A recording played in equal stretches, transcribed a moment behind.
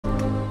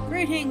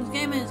Greetings,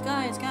 gamers,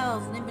 guys,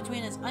 gals, and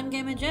in-betweeners. I'm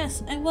Gamer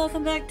Jess, and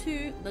welcome back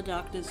to The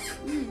Darkness.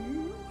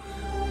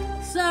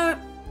 So,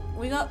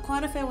 we got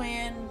quite a fair way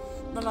in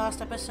the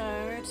last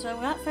episode, so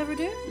without further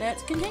ado,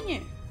 let's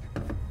continue.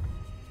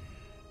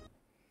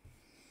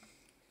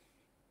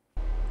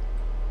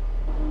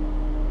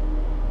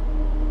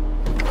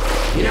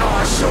 You know,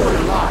 I saw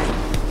the light,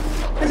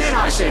 and then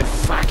I said,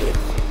 fuck it.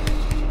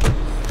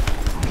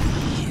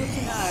 Good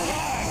to know.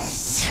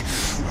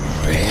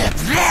 Rip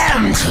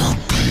them to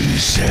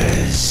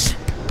pieces.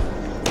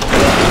 Not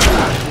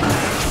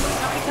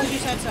because you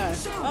said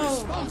so. Oh.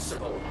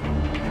 Responsible.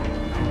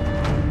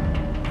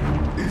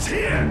 It's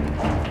here.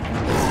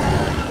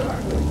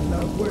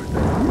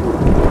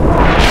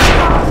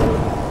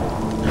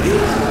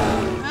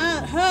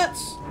 It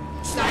hurts.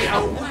 Stay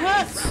away. It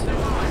hurts.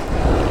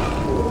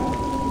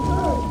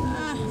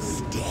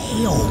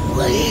 Stay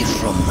away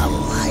from the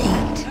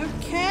light.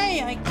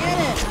 Okay, I get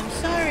it. I'm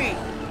sorry.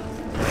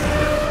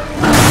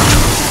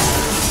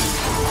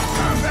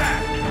 Come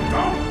back.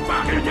 Don't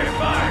fucking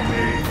defy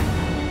me.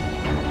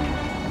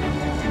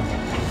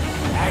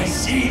 I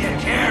see the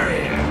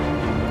carrier.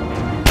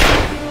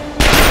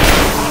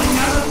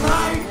 Another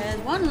light.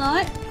 There's one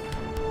light.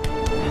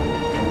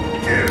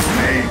 Give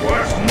me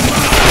what's mine.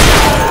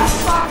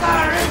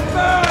 Fucker, it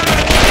burns.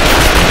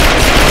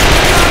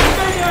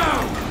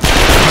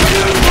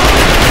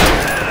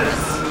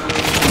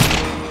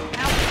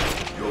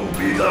 You'll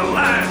be the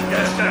last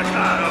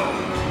Estacado.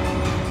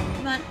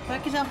 Come on,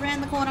 work yourself around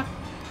the corner.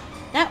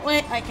 That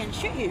way I can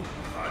shoot you.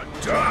 A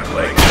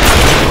darkling.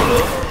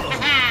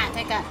 Haha,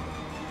 take that.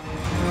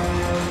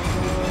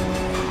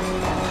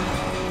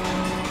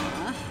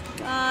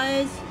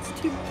 Guys, it's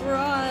too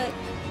bright.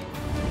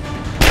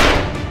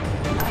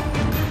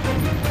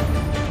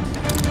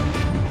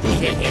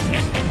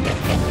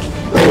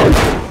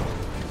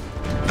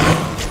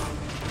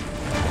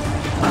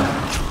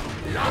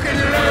 Lock and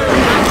load.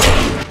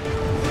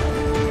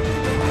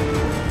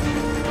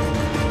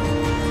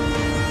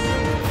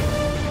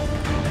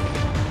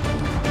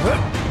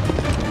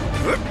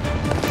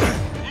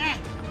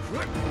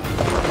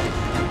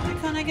 Why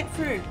can't I get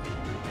through?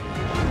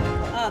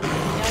 Oh, they're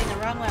going the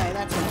wrong way,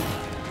 that's it.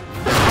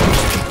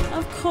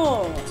 Of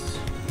course.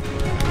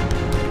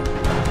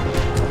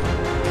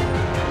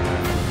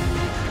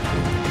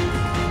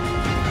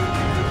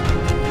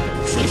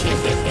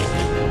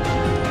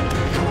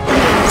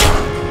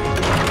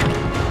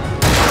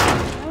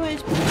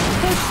 Always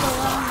push the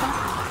long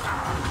button.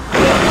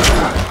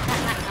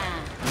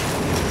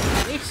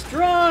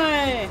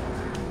 Destroy!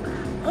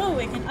 Oh,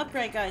 we can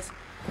upgrade, guys.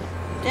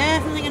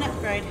 Definitely gonna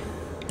upgrade.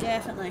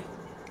 Definitely.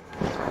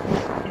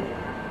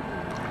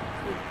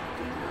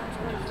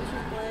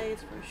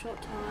 Blades for a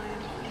short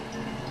time.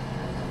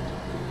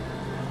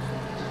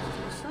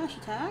 Slash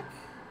attack.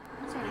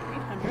 That's only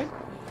 800.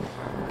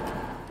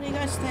 What do you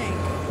guys think?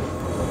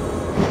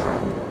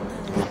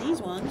 There's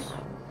these ones.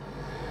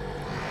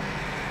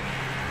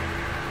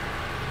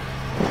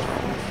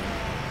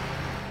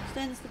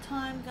 Extends the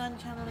time gun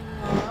channeling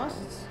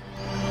lasts.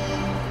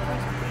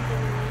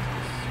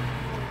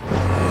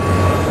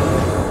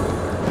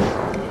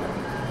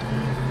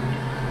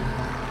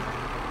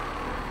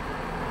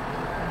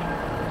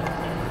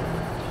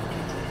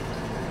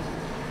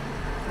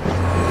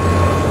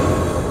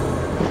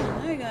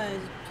 There guys,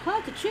 it's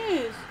hard to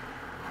choose.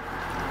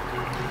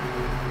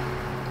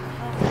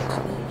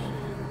 Hallucination,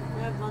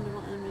 grab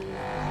vulnerable enemies.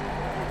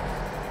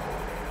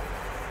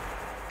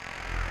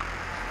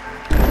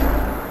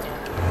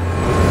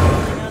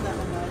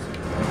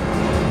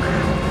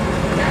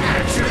 That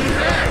actually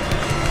hurt.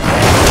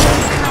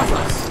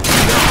 Cover.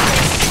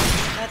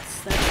 That's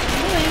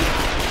annoying.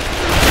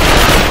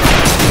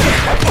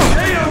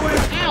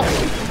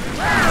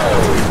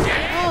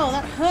 Oh,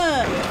 that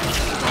hurt.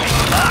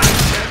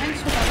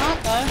 Thanks for the heart,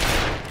 though.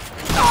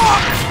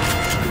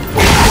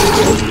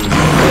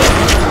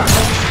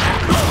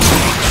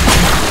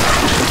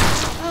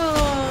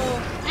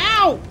 Oh,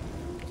 ow!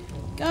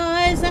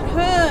 Guys, that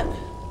hurt.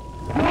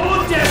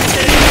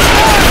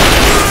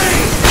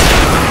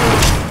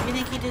 You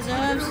think he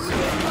deserves?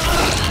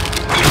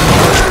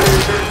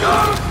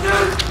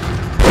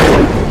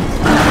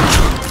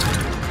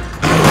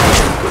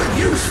 Good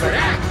use for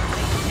that.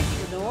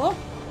 The door.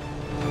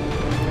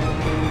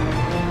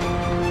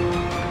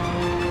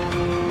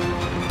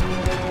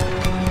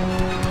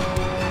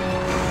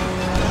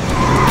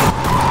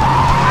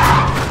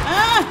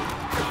 Ah!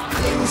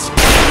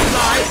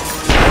 Light.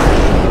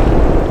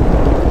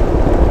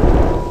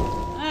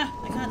 Ah,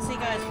 I can't see,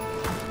 guys.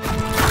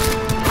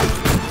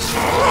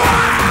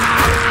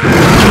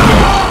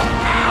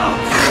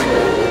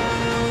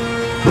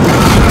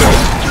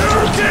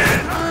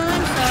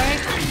 I'm sorry.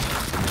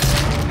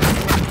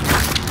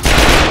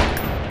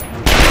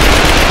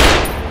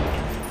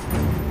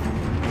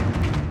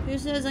 Who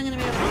says I'm gonna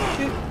be able to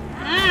shoot?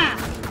 Ah!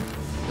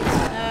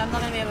 No, I'm not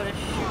gonna be able to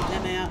shoot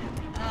them out.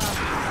 Oh,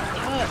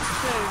 it hurts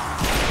too.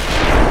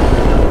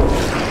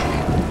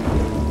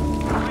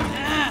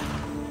 Ah!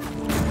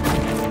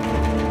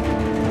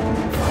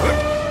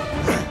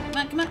 Come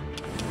on, come on.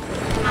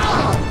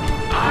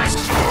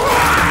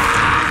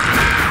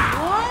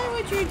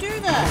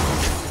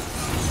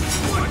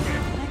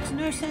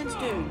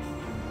 dude.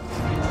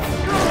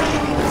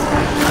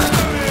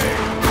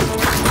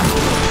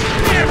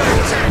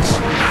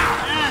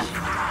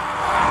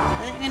 I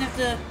think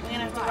we're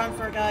gonna have to run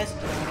for it, guys.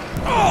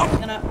 We're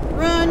gonna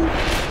run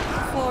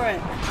for it.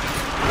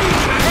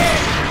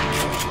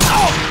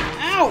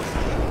 Ow!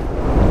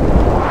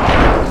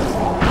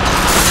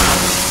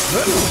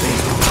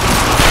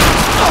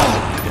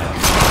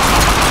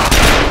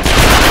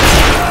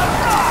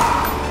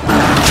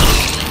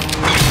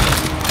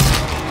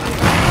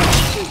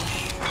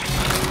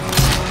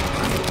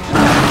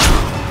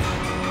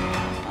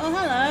 Oh,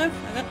 hello.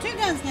 I've got 2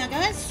 guns now,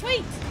 guys.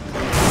 Sweet!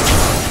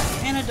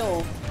 And a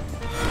door.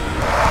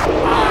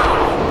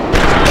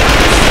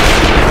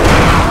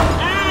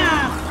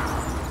 Ah!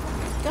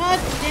 God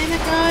damn it,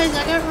 guys.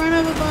 I got run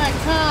over by a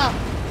car.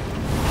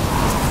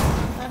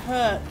 That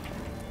hurt.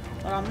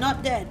 But I'm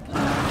not dead.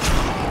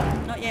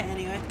 Not yet,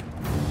 anyway.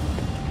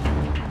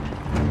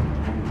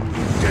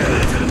 Give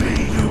it to me,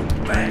 you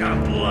bag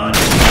of blood!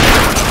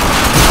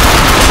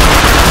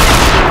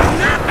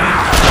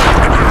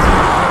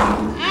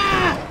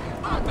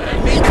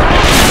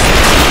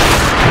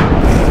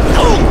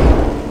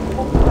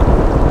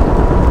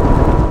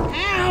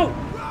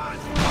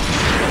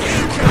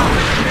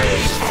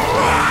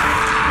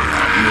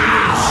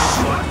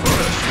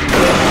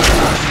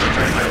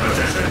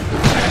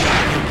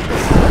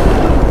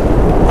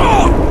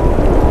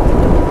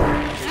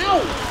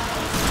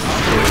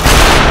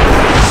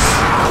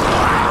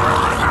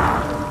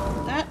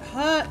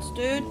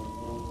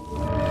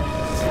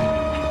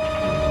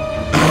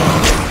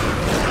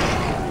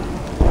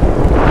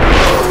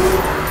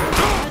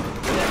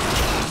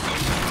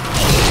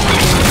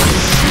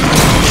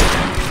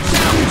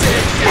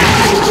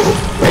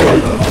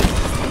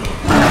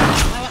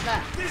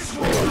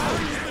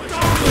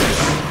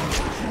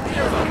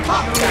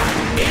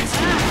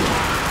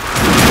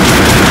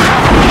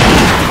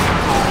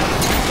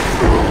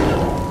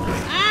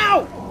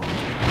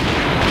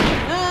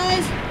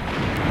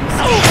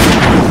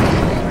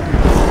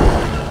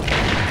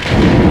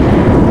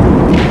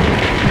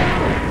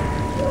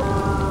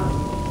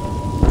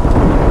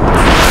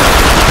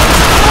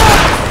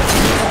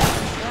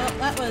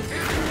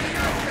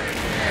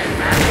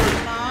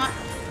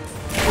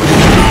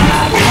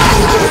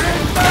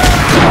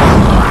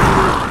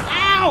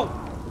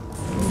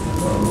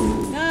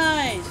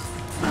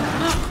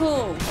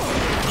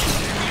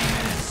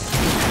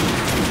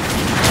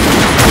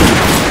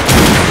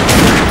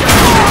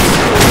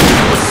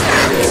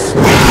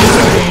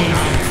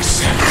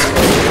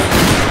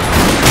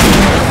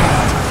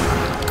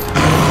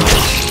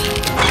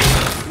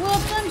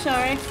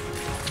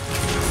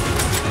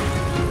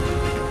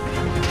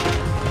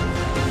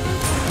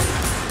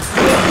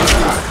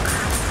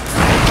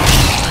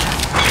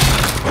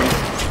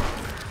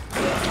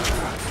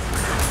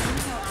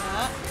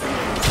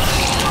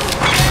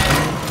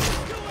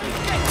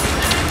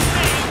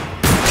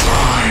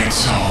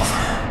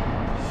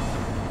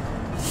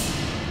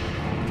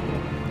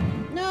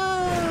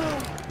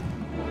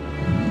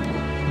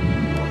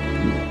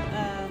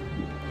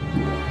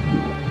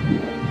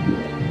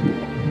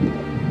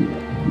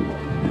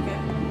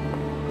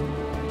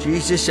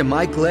 Jesus, am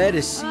I glad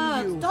to see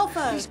you.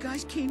 Dolpho. These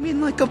guys came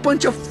in like a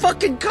bunch of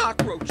fucking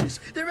cockroaches.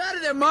 They're out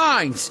of their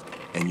minds.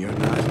 And you're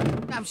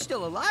not? I'm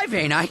still alive,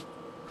 ain't I?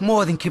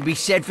 More than can be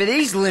said for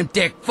these limp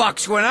dick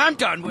fucks when I'm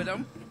done with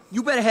them.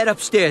 You better head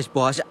upstairs,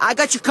 boss. I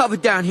got you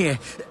covered down here.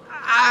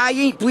 I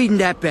ain't bleeding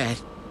that bad.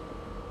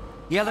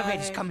 The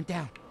elevator's coming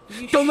down.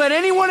 Don't let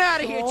anyone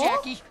out of here,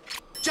 Jackie.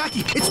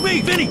 Jackie, it's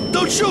me, Vinny.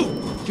 Don't shoot.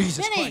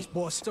 Jesus Vinny. Christ,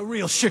 boss. It's a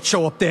real shit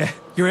show up there.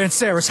 Your Aunt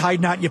Sarah's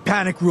hiding out in your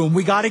panic room.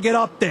 We gotta get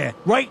up there.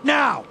 Right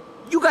now.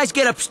 You guys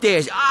get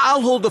upstairs.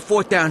 I'll hold the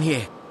fort down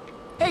here.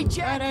 Hey,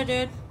 Jack. Righto,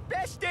 dude.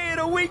 Best day of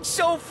the week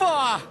so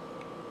far.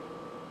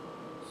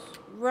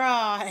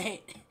 Right.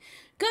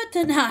 Good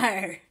to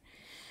know.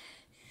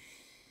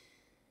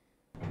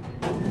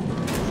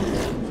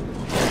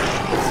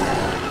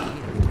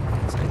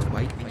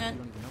 Right back.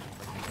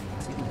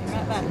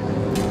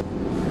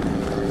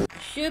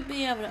 Should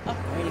be able to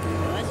upgrade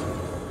again, guys.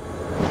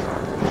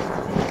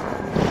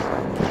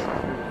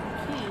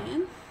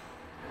 Can.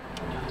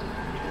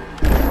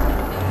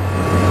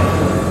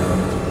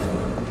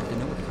 To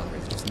know what the color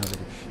is, just know that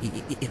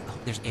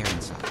there's air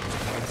inside.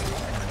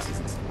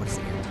 What is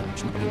the air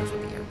touch? Nobody knows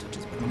what the air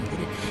touches, but when you hit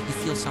it, you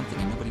feel something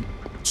and nobody...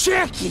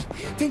 Jackie!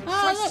 Thank Oh,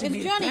 Christ look, you it's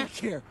made it Johnny. back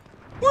here.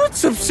 Well, that's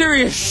some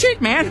serious shit,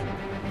 man.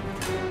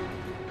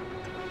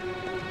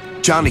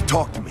 Johnny,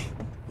 talk to me.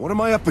 What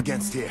am I up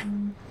against here?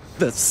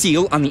 The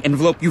seal on the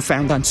envelope you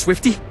found on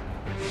Swifty?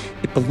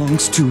 It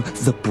belongs to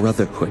the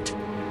Brotherhood.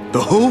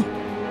 The who?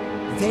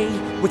 They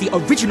were the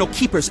original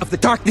keepers of the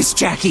darkness,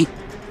 Jackie.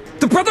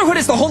 The Brotherhood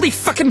is the holy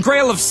fucking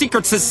grail of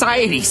secret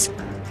societies.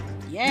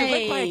 They're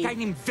led by a Yay. guy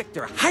named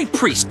Victor, high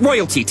priest,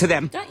 royalty to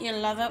them. Don't you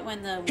love it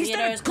when the He's not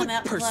a weirdos come good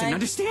out to person, play?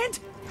 understand?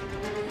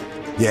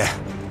 Yeah,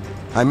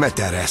 I met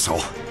that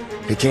asshole.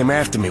 He came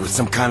after me with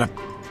some kind of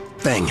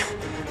thing.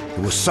 It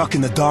was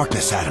sucking the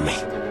darkness out of me.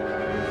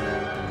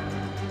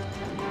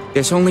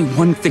 There's only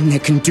one thing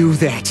that can do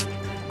that.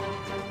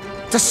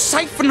 The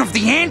siphon of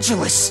the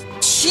Angelus!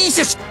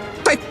 Jesus!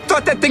 I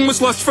thought that thing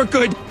was lost for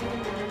good!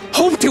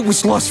 Hoped it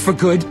was lost for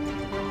good!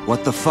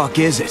 What the fuck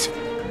is it?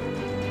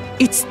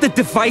 It's the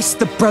device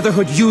the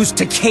Brotherhood used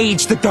to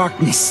cage the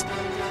darkness.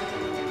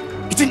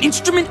 It's an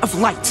instrument of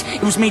light.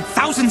 It was made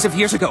thousands of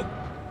years ago.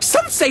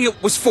 Some say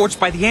it was forged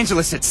by the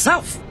Angelus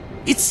itself.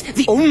 It's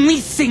the only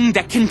thing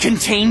that can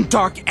contain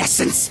dark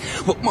essence.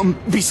 Well,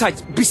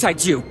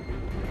 besides you.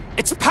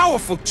 It's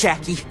powerful,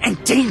 Jackie,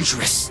 and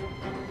dangerous.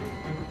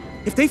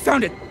 If they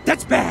found it,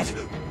 that's bad.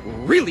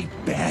 Really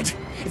bad.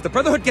 If the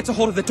Brotherhood gets a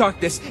hold of the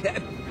darkness,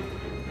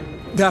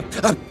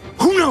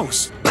 who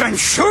knows? But I'm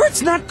sure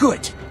it's not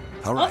good.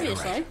 All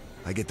right.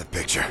 I get the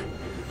picture.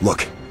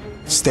 Look,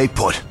 stay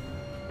put.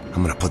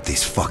 I'm gonna put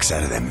these fucks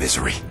out of their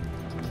misery.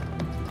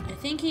 I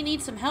think he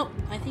needs some help.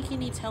 I think he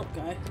needs help,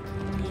 guy.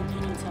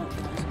 He needs help,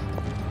 guys.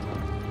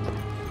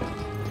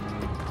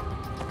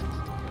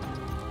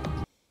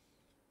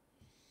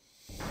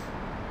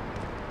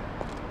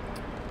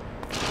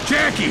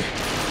 Jackie!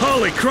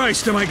 Holy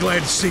Christ, am I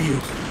glad to see you.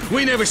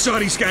 We never saw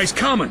these guys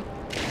coming.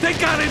 They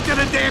got into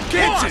the damn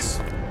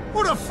kitchen!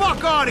 Who the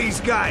fuck are these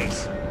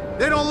guys?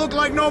 They don't look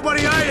like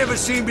nobody I ever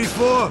seen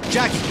before.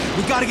 Jackie,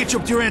 we gotta get you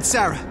up to your Aunt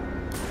Sarah.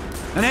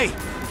 And hey,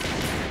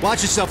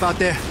 watch yourself out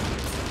there.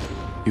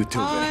 You too,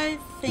 I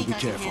Vinny. think Be I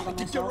careful. can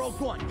handle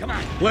myself. Come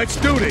on. Let's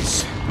do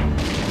this.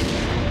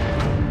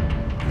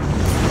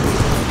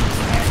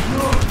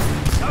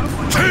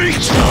 Take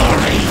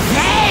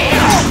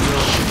glory!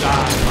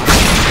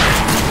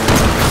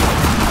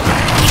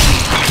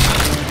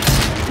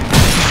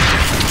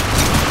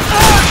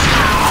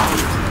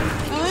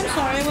 Oh, I'm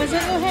sorry. Was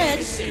that your head?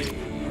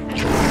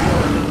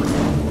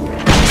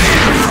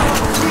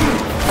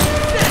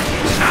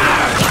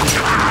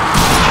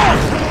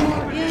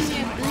 Use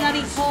your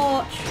bloody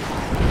torch.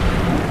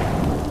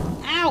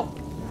 Ow!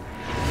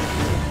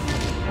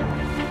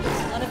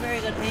 Not a very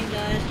good aim,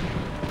 guys.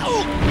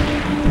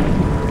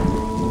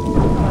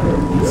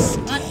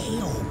 Stay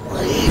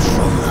away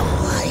from the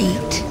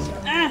light.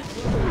 Ah!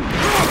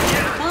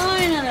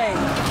 Finally!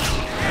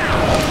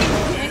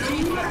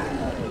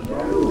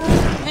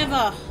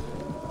 Ever.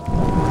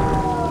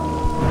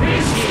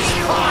 This is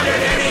harder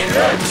than it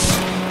looks!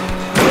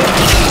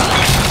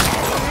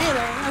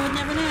 Really? I would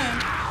never know.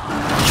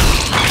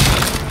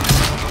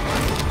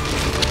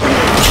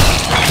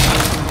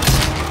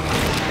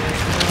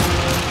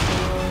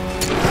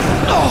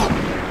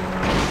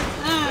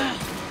 Ah.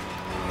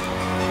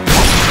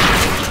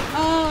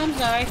 Oh, I'm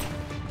sorry.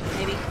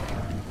 Maybe.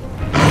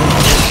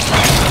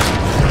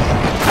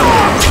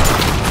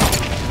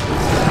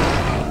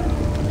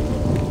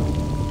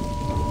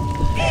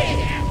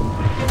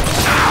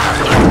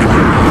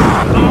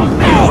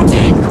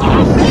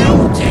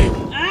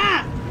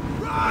 Ah!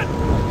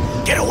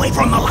 Get away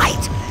from the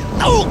light!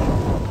 Oh!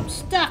 I'm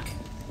stuck.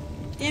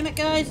 Damn it,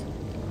 guys.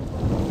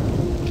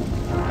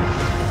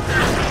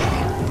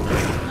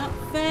 Not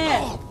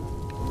fair.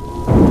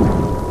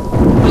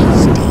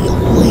 Stay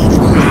away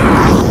from the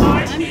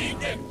light. I need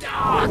the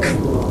dark!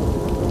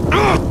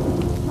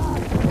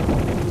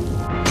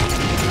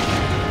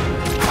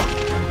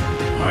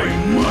 I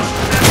must...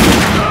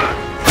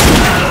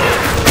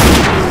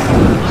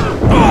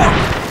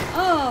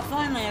 Oh,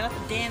 finally, I got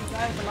the damn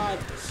drive alive.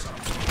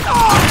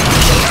 Ow!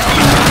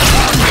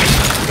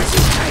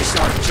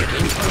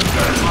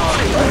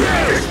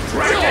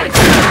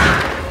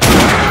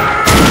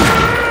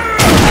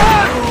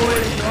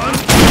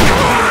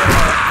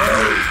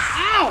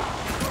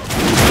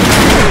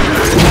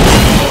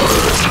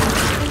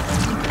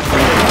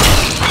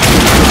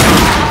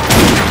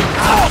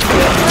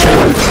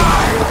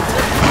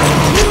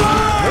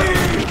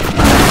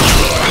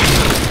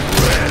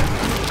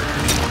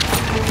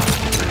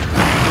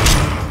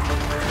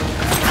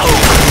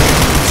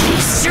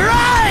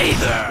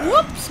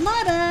 Whoops,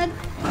 my bad.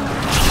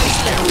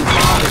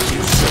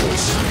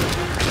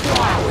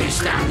 Why are we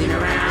standing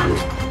around?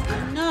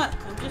 I'm not.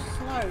 I'm just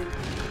slow.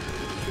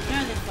 Should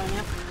know this by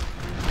now.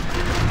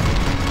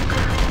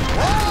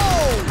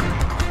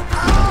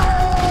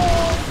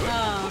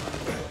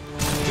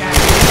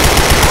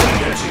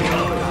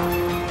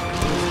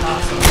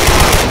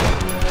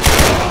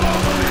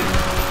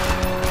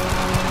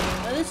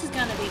 Well, this is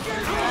gonna be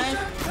fun, guys.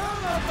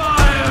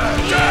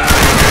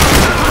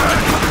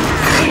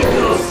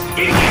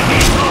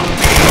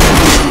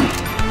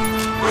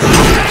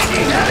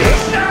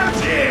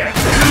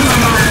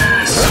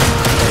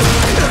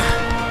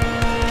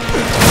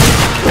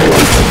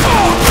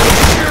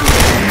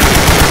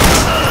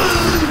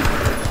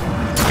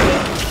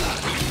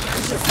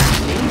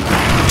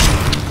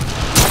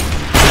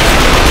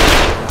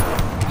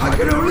 I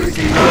can only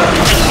see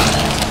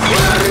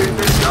where in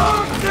the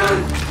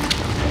darkness.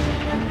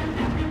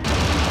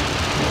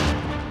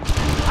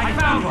 I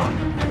found one.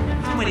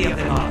 How many of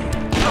them are there?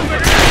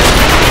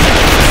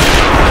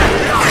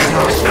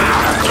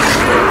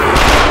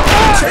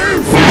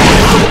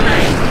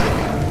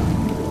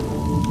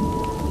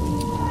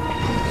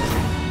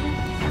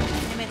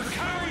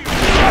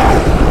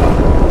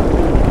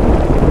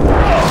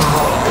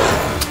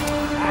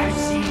 I've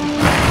seen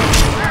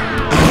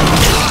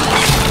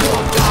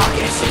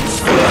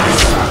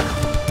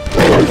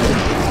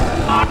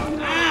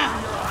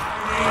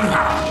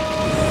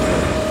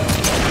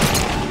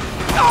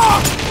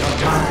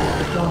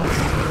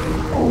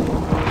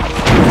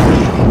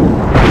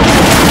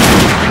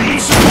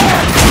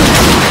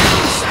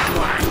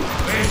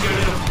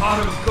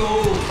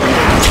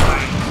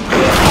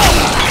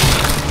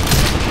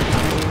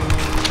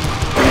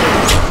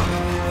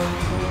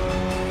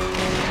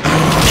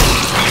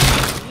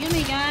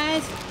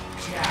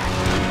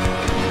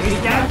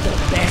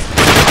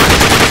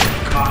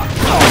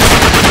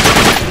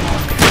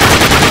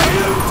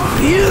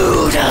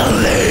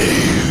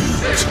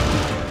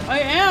I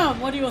am!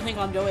 What do you think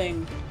I'm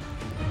doing?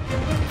 I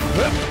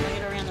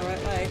get around the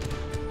right way.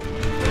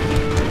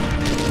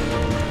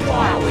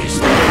 Ah,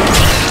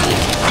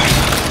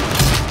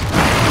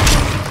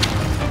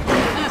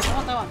 I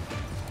want that one.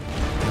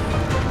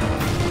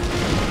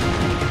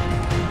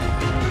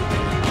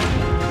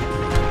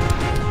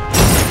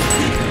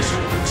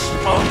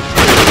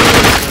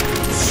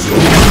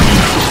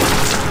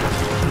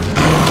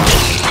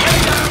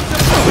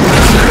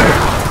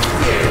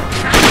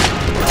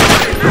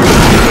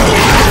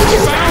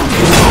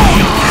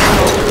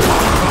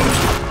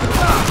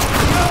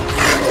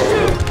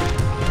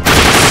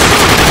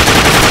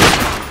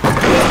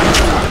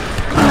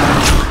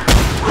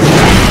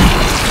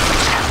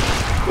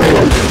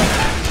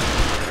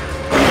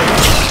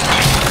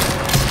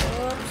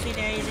 Oopsie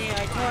daisy,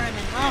 I tore him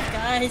in half,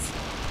 guys.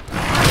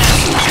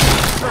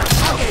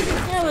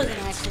 That was an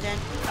accident.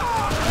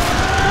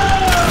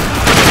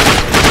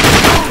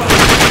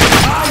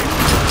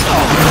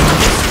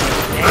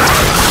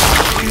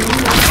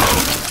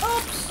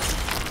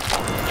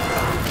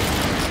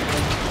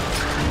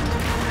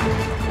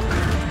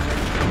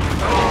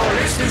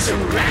 Let's do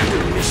some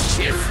random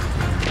mischief.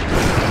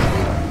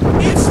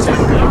 It's too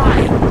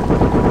light.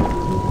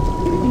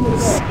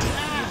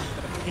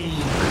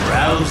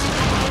 Rouse.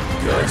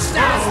 Good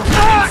stuff.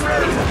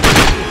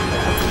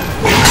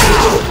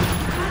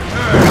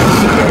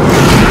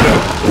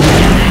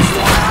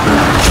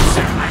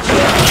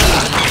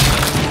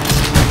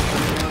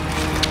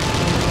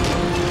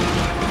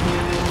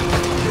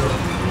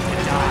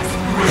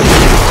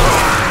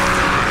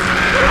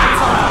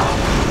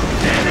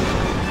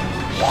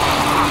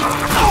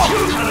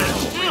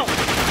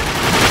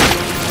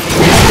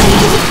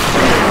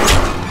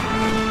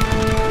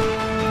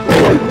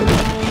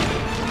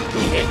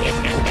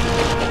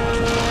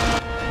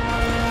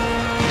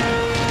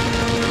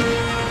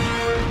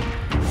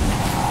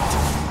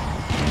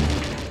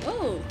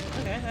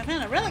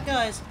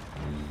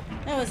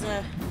 That was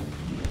a...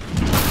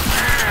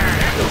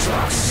 That looks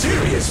like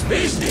serious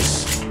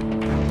business.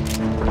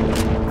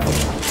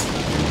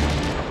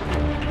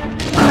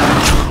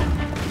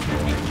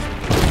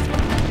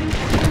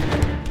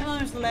 Come on,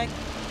 Mr. Leg.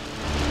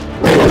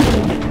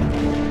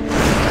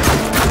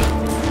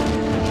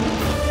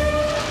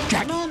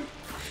 Jack,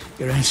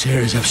 your Aunt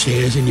Sarah's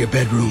upstairs in your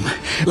bedroom,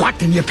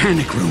 locked in your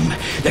panic room.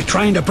 They're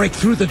trying to break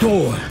through the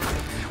door.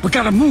 We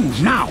gotta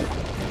move now.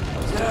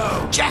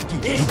 So, Jackie,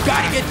 you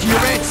gotta get to your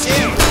Aunt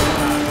Sarah.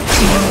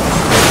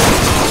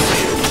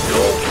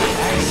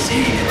 I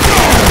see it.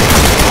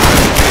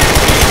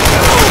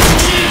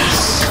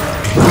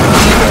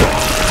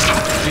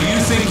 Do you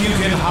think you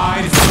can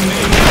hide from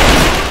me?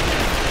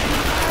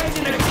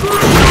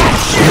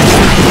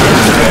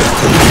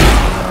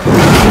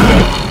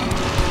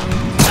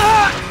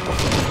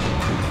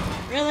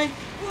 Really?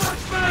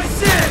 What's my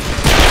sin?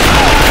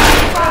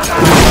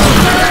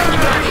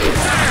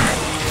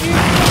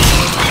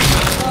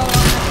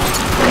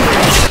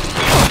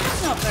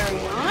 That's not very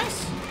nice.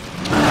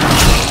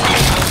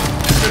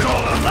 Is it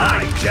all a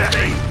lie,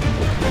 Jackie?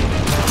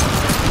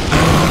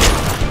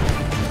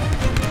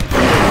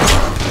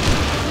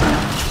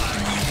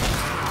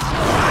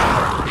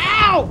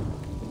 Ow!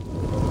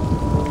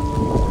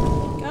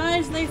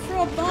 Guys, they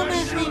threw a bomb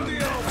at me.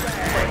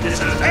 This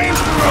is aim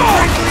for a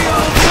wrinkly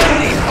old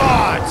lady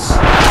parts!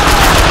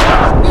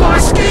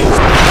 Musky!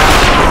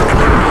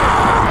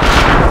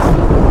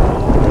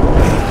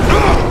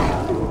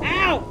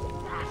 Ow!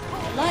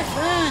 The light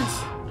burns.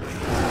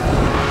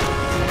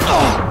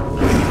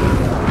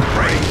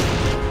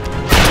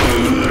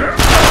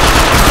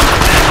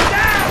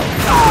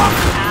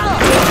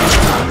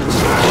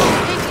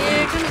 Thank you,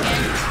 come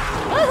again.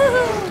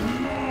 Woohoo!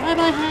 Bye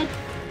bye, head.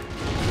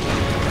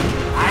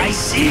 I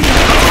see you!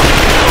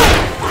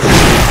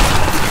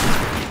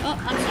 Oh,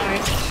 I'm sorry.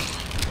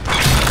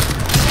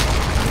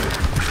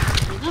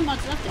 There's not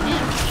much left of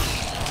him.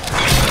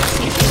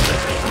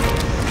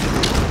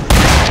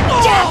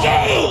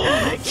 Jackie!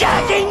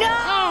 Jackie, no!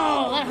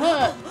 Oh, that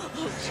hurt.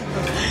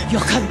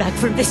 You'll come back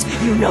from this,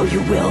 you know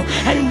you will.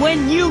 And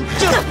when you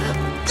do...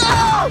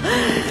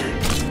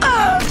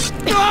 Oh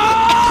no!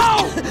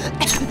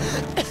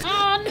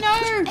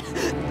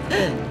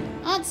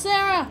 Aunt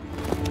Sarah!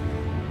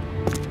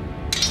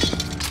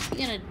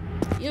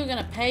 You're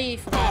gonna pay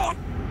for that.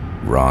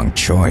 Wrong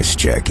choice,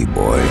 Jackie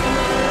boy.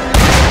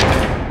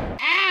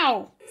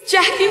 Ow!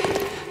 Jackie,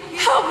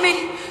 help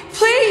me,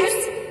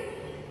 please.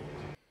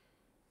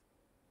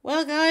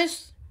 Well,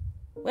 guys,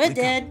 we're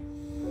dead.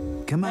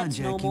 Come on, That's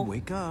Jackie, normal.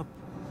 wake up.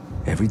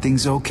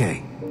 Everything's okay.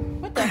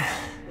 What the?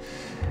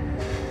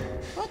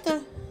 What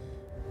the?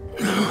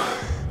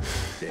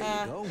 There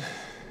you go.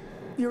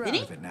 You're did out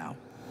he? of it now.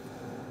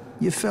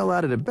 You fell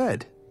out of the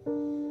bed.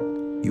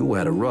 You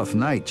had a rough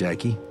night,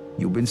 Jackie.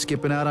 You been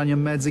skipping out on your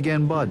meds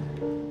again, bud?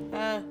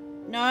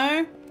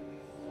 No.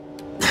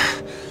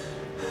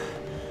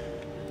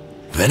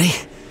 Vinny?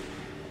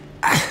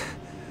 I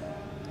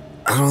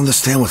don't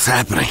understand what's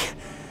happening.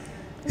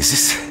 Is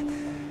this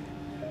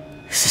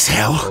as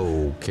hell.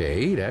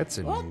 Okay, that's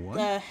a new What one.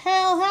 the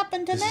hell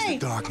happened to This is me?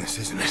 the darkness,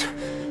 isn't it?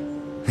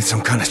 It's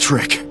some kind of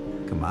trick.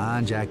 Come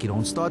on, Jackie,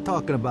 don't start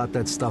talking about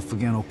that stuff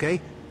again, okay?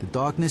 The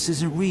darkness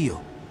isn't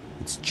real.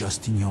 It's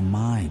just in your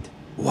mind.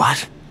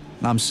 What?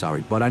 I'm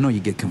sorry, but I know you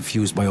get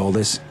confused by all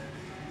this.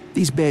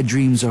 These bad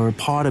dreams are a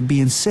part of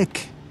being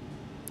sick.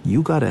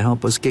 You gotta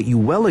help us get you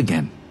well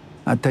again.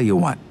 I'll tell you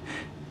what.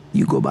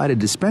 You go by the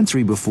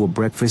dispensary before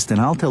breakfast and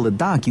I'll tell the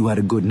doc you had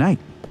a good night.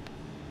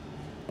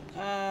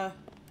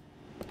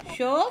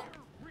 Sure?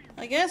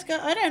 I guess.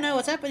 I don't know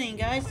what's happening,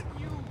 guys.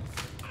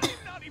 I'm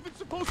not even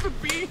supposed to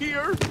be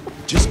here.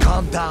 Just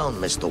calm down,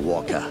 Mr.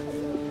 Walker.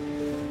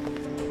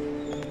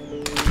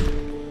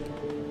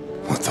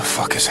 What the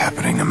fuck is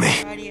happening to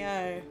me?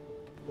 Radio.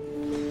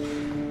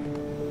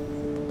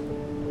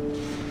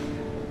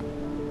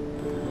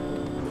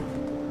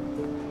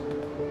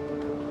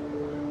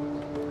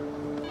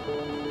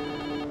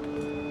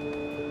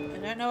 I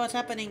don't know what's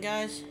happening,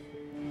 guys.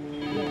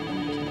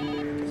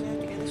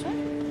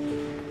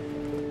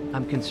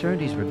 I'm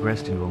concerned he's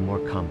regressed into a more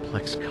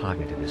complex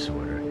cognitive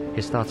disorder.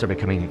 His thoughts are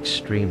becoming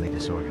extremely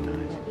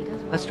disorganized.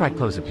 Let's try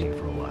clozapine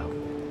for a while.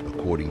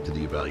 According to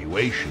the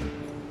evaluation,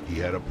 he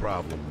had a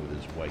problem with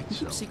his white Keep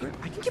cell. a secret?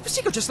 I can keep a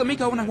secret. Just let me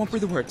go and I won't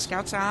breathe a word.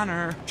 Scout's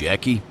honor.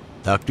 Jackie,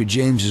 Dr.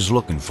 James is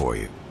looking for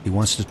you. He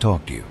wants to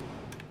talk to you.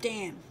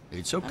 Damn.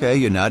 It's okay,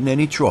 you're not in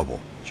any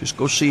trouble. Just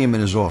go see him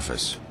in his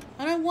office.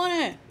 I don't want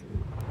it.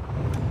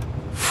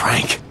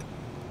 Frank.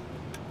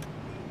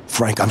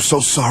 Frank, I'm so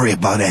sorry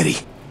about Eddie.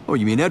 Oh,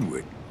 you mean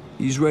Edward?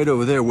 He's right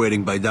over there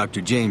waiting by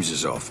Dr.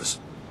 James's office.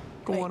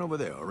 Go on over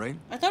there, all right?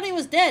 I thought he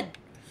was dead.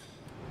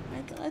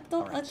 I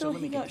thought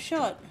he got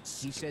shot.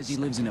 He says he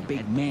lives in a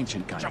big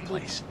mansion kind of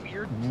place.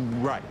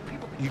 Right.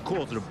 He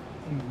calls it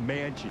a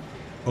mansion.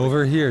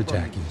 Over here,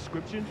 Jackie.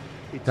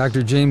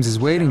 Dr. James is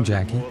waiting,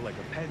 Jackie.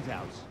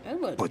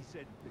 Edward. But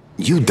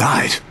you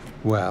died.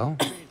 Well,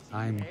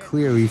 I'm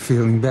clearly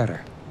feeling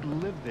better.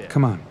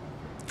 Come on.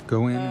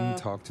 Go in and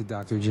talk to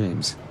Dr.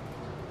 James.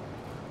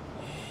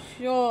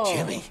 Sure.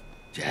 Jimmy.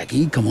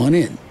 Jackie, come on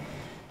in.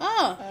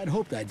 Oh. I'd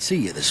hoped I'd see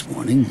you this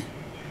morning.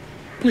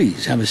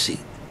 Please, have a seat.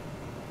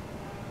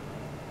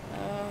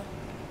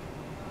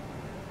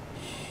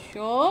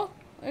 Sure.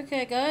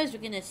 Okay, guys, we're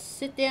gonna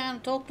sit down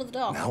and talk to the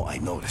doc. Now I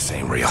know this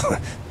ain't real.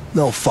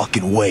 No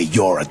fucking way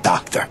you're a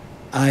doctor.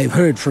 I've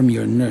heard from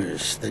your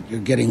nurse that you're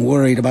getting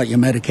worried about your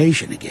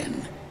medication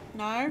again.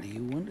 No. Do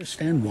you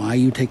understand why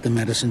you take the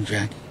medicine,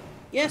 Jackie?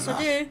 Yes,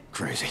 I do.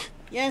 Crazy.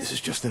 Yes. This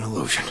is just an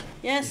illusion.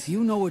 Yes. If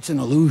you know it's an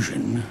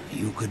illusion,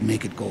 you could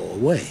make it go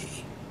away.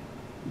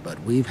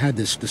 But we've had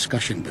this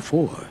discussion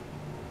before.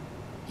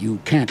 You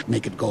can't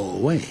make it go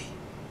away.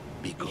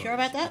 Because you sure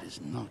about that? it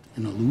is not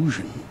an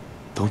illusion.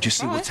 Don't you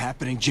see what's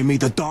happening, Jimmy?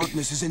 The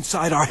darkness is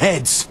inside our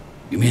heads.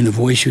 You mean the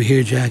voice you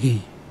hear,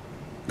 Jackie?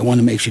 The one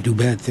that makes you do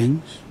bad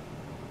things?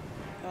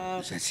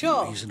 Does that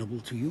seem reasonable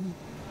to you?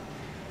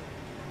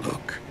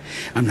 Look,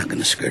 I'm not going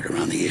to skirt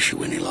around the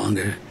issue any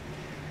longer.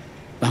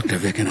 Dr.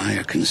 Vic and I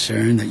are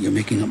concerned that you're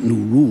making up new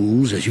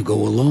rules as you go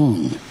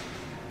along.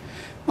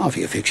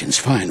 Mafia fiction's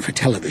fine for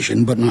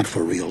television, but not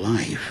for real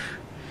life.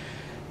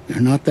 You're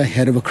not the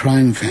head of a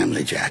crime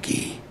family,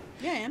 Jackie.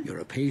 Yeah, I am. You're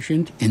a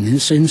patient in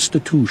this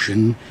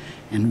institution,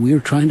 and we're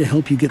trying to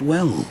help you get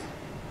well.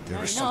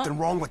 There is something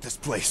wrong with this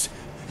place.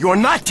 You're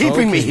not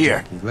keeping me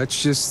here. Jackie,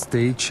 let's just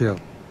stay chill.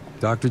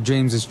 Dr.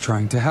 James is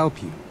trying to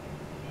help you.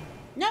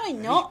 No, he's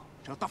not.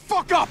 Shut the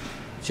fuck up!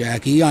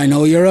 Jackie, I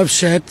know you're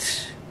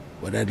upset,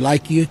 but I'd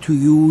like you to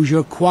use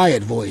your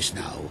quiet voice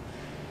now.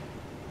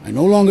 I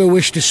no longer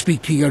wish to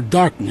speak to your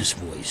darkness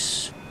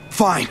voice.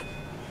 Fine.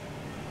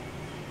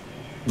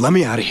 Let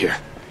me out of here.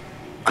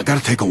 I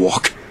gotta take a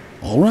walk.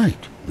 All right.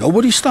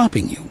 Nobody's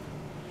stopping you.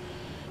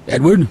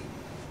 Edward,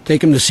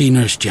 take him to see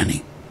Nurse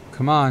Jenny.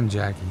 Come on,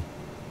 Jackie.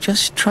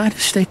 Just try to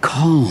stay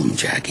calm,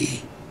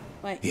 Jackie.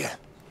 Wait. Yeah.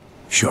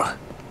 Sure.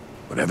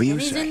 Whatever you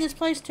He's say. in this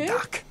place too?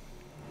 Doc.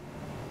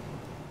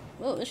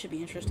 Well, this should be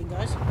interesting,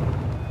 guys.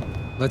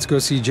 Let's go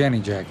see Jenny,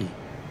 Jackie.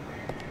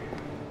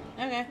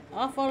 Okay,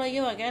 I'll follow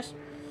you, I guess.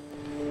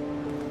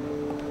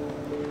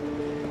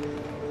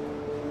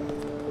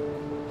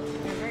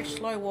 You're a very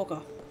slow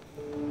walker.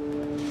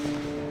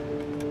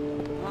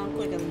 I'm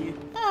quicker than you.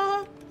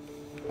 Ah!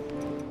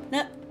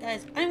 No,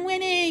 guys, I'm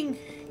winning!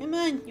 Come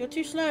on, you're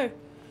too slow.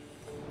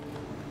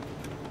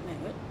 Wait,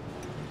 what?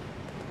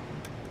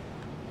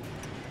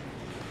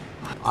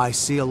 I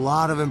see a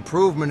lot of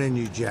improvement in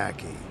you,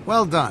 Jackie.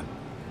 Well done.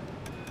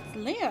 It's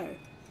Leo.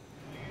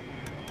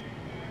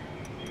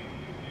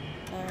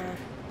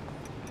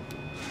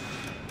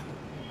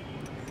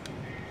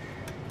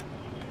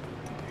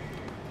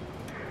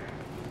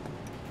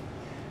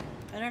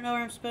 I don't know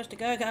where I'm supposed to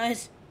go,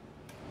 guys.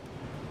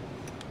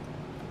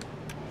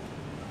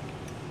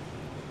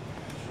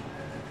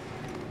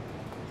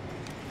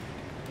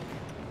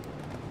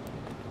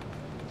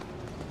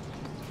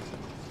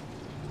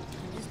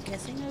 I'm just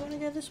guessing I want to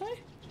go this way.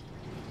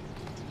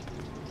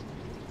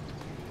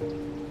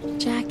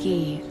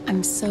 Jackie,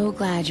 I'm so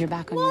glad you're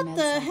back on your meds. What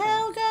the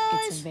hell, guys?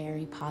 It's a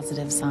very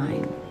positive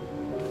sign.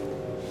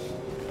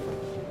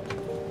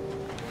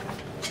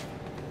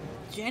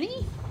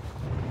 Jenny?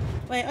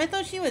 Wait, I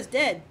thought she was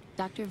dead.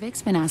 Dr.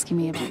 Vic's been asking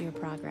me about your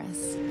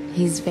progress.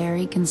 He's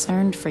very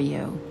concerned for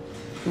you.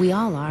 We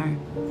all are.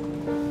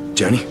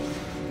 Jenny,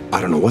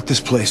 I don't know what this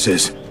place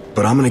is,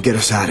 but I'm gonna get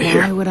us out of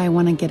here. Why would I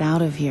want to get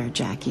out of here,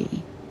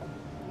 Jackie?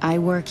 I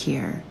work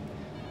here.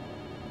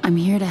 I'm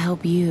here to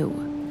help you.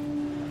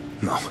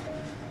 No,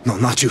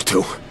 not you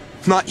two.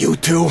 Not you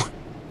two.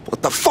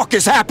 What the fuck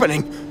is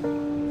happening?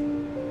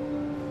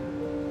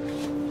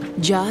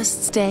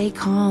 Just stay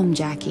calm,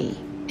 Jackie.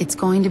 It's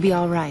going to be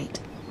all right.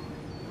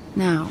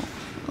 Now,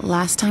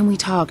 last time we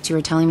talked, you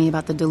were telling me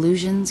about the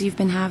delusions you've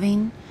been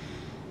having.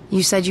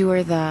 You said you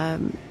were the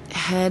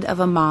head of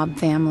a mob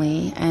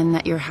family and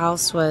that your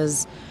house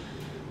was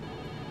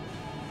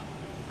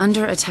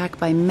under attack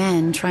by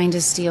men trying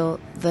to steal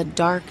the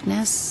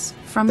darkness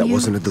from you. That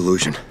wasn't a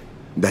delusion.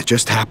 That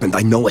just happened.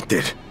 I know it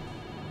did.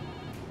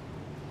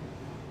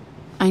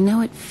 I know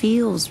it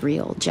feels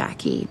real,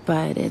 Jackie,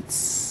 but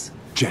it's...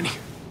 Jenny,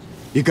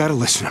 you gotta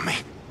listen to me.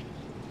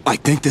 I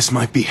think this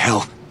might be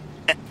hell,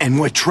 and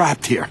we're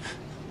trapped here.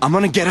 I'm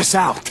gonna get us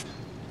out.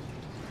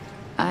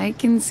 I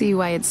can see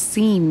why it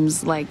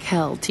seems like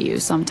hell to you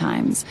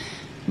sometimes,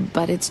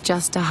 but it's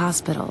just a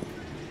hospital.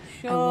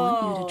 Sure. I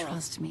want you to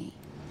trust me.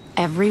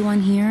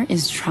 Everyone here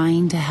is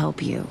trying to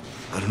help you.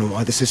 I don't know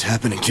why this is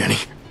happening, Jenny.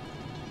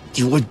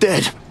 You were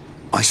dead.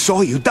 I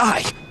saw you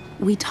die.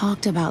 We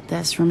talked about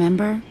this,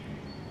 remember?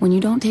 When you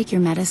don't take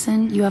your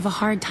medicine, you have a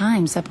hard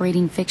time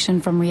separating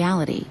fiction from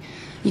reality.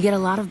 You get a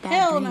lot of bad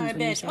Hell dreams no, when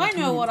your bitch. I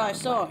know serotonin's what out I of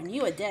saw, whack. and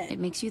you were dead. It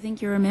makes you think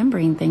you're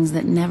remembering things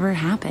that never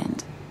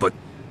happened. But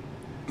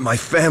my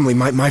family,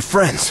 my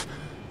friends.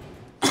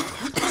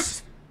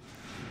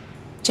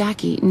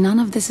 Jackie,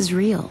 none of this is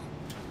real.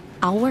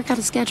 I'll work out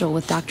a schedule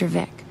with Dr.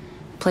 Vic.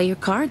 Play your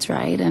cards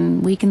right,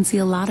 and we can see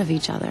a lot of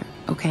each other,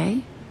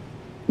 okay?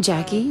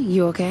 Jackie,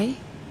 you okay?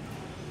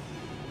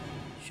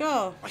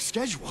 Sure. My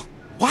schedule?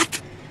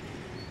 What?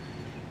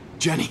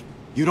 Jenny,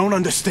 you don't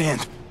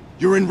understand.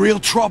 You're in real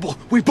trouble.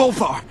 We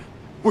both are.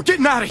 We're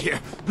getting out of here.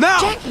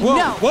 Now! Jackie, Whoa,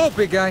 no! whoa,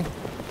 big guy.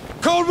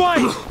 Cold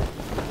white!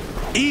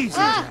 Easy,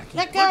 Jackie.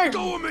 Let go. Let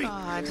go of me!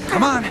 God.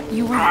 Come on.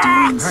 You were doing All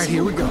right, so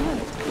here we go.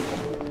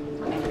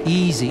 good.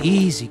 Easy,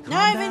 easy. Calm No,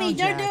 down, Vinny,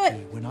 don't do Jackie.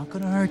 it. We're not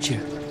gonna hurt you.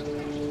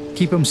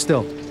 Keep him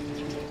still.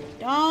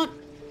 Don't.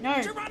 No.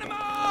 Johnny, cut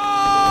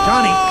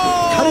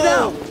it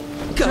out.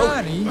 Go.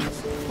 Johnny,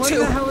 what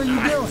the hell are you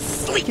doing?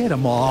 Sleep. Get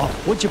him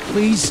off, would you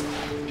please?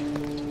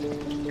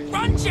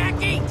 Run,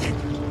 Jackie!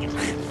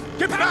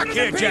 Get back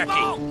here,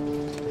 Jackie!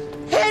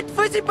 Head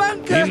for the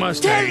bunker! He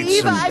must Tell have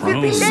Eva some I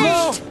will be prunes.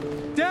 late!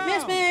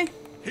 Miss me.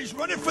 He's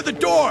running for the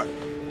door!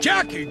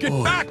 Jackie, get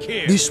back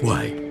here! This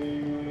way.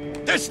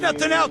 There's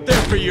nothing out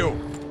there for you!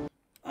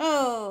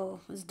 Oh,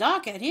 it's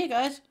dark out here,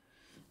 guys.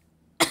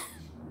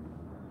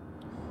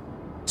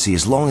 See,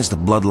 as long as the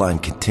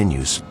bloodline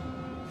continues,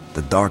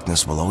 the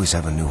darkness will always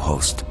have a new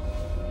host.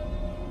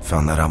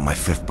 Found that out my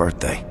 5th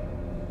birthday.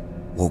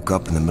 Woke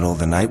up in the middle of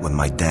the night with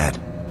my dad,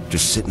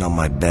 just sitting on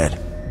my bed,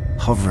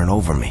 hovering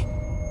over me,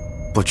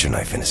 butcher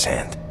knife in his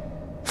hand.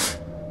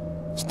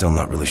 Still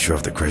not really sure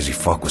if the crazy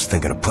fuck was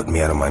thinking of putting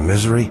me out of my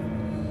misery,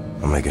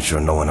 or making sure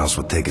no one else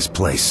would take his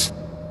place.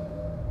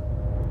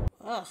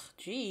 Ugh,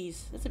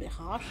 jeez, that's a bit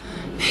harsh.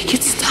 Make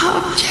it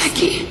stop,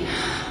 Jackie.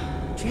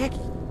 Jackie,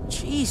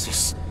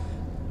 Jesus.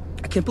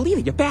 I can't believe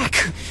it, you're back.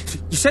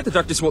 You said the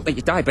darkness won't let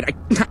you die, but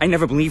I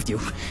never believed you.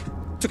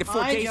 Took it 4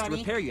 Bye, days Johnny. to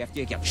repair you after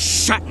you got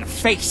shot in the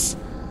face.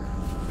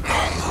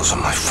 I'm losing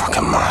my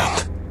fucking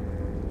mind.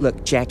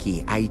 Look,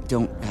 Jackie, I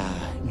don't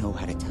know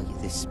how to tell you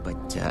this,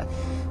 but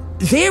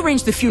they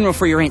arranged the funeral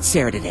for your Aunt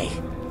Sarah today.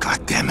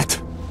 God damn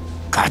it.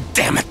 God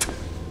damn it.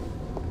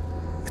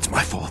 It's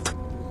my fault.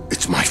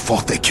 It's my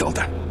fault they killed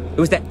her. It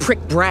was that prick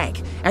Bragg.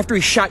 After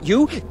he shot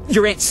you,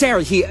 your Aunt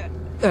Sarah,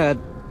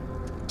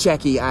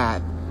 Jackie,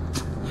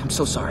 I'm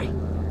so sorry.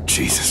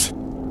 Jesus.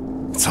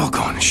 It's all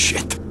going to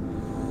shit.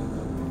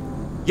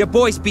 Your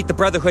boys beat the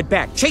Brotherhood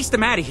back, chased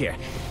them out of here.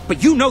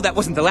 But you know that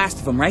wasn't the last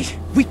of them, right?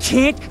 We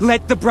can't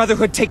let the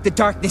Brotherhood take the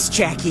darkness,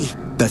 Jackie.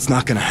 That's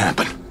not gonna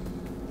happen.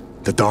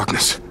 The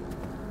darkness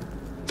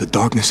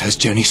has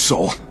Jenny's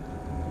soul.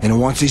 And it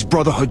wants these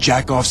Brotherhood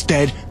jackoffs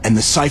dead and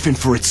the siphon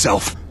for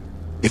itself.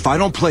 If I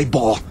don't play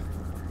ball,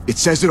 it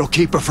says it'll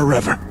keep her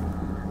forever.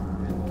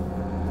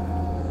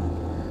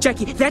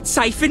 Jackie, that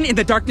siphon in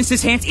the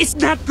darkness's hands, it's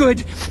not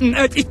good.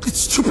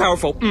 It's too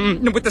powerful.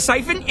 With the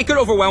siphon, it could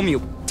overwhelm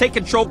you. Take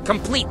control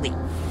completely.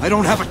 I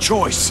don't have a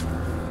choice.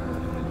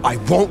 I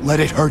won't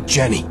let it hurt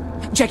Jenny.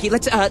 Jackie,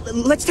 let's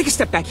take a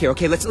step back here,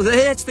 okay? Let's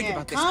think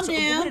about this. Calm So,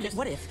 down.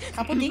 What if?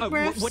 Couple deep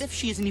breaths. What if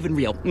she isn't even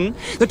real?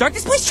 The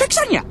darkness plays tricks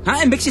on you, huh?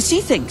 And makes you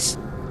see things.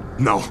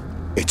 No,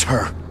 it's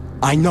her.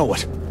 I know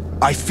it.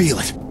 I feel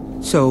it.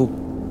 So,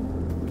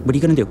 what are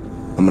you gonna do?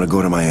 I'm gonna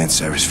go to my Aunt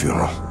Sarah's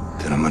funeral.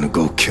 Then I'm gonna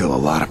go kill a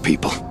lot of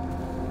people.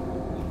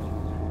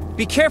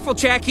 Be careful,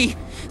 Jackie.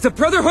 The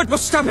Brotherhood will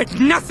stop at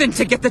nothing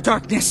to get the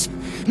darkness.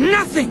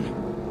 Nothing!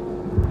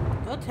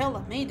 Don't tell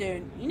on me,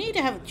 dude. You need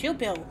to have a chill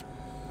pill.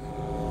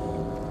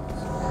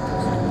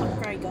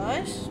 Upgrade,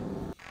 guys.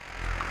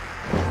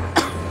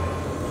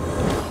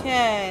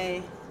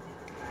 Okay.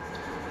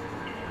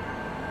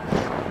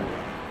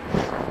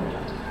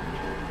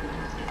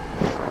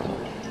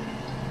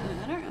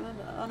 I don't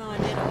remember. Oh no, I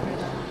did upgrade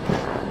that one.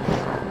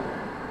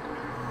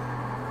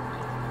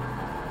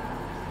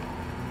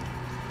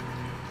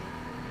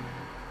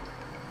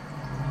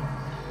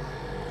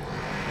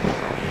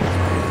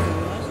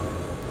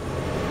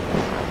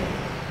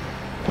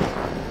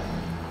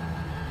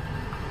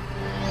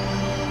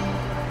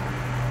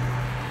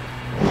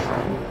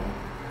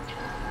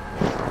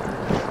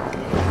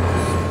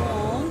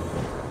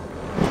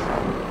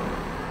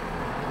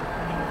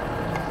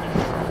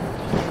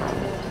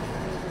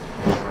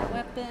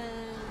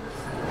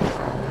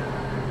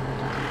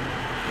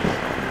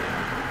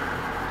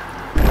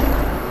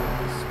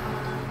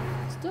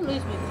 Still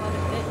leaves me quite a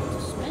bit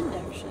to spend,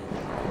 actually.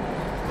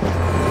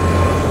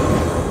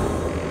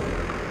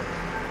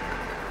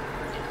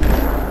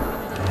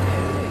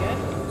 There we go.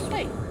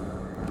 Sweet.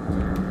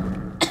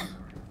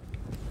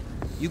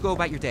 You go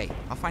about your day.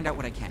 I'll find out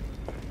what I can.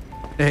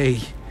 Hey,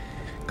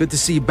 good to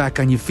see you back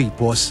on your feet,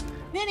 boss.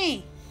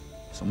 Vinny!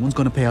 Someone's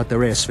gonna pay out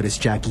their ass for this,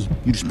 Jackie.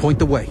 You just point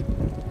the way.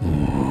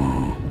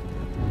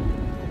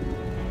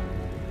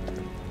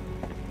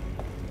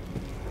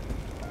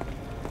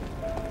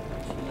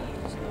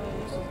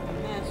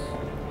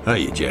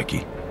 Hiya,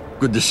 Jackie.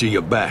 Good to see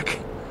you back.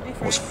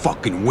 Those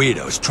fucking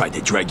weirdos tried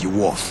to drag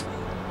you off.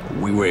 But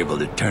we were able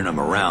to turn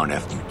them around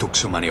after you took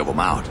so many of them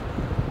out.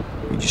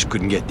 We just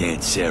couldn't get to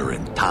Aunt Sarah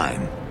in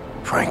time.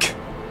 Frank,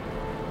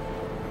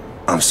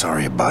 I'm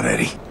sorry about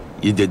Eddie.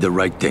 You did the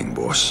right thing,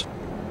 boss.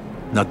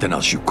 Nothing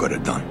else you could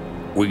have done.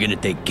 We're gonna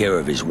take care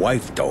of his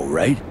wife, though,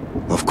 right?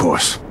 Of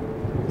course.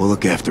 We'll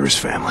look after his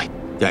family.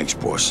 Thanks,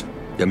 boss.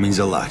 That means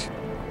a lot.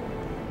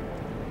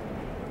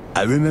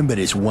 I remember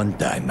this one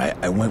time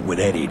I went with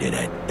Eddie to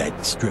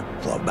that strip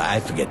club. I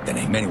forget the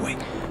name anyway.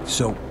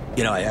 So,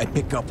 you know, I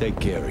pick up... Take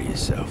care of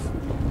yourself.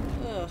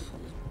 Ugh, there's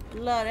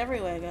blood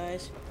everywhere,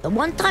 guys. The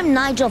one time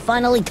Nigel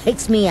finally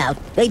takes me out,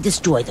 they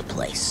destroy the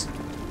place.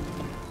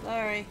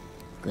 Sorry.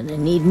 Gonna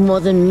need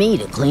more than me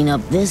to clean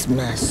up this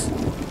mess.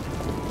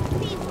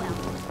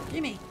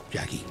 Jimmy.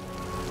 Jackie,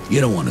 you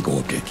don't want to go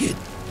up there, kid.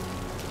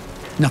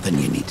 Nothing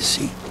you need to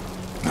see.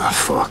 Ah,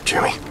 fuck,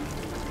 Jimmy.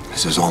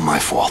 This is all my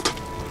fault.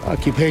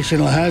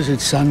 Occupational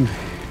hazard, son.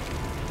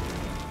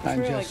 True,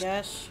 I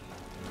guess.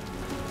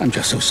 I'm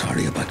just so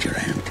sorry about your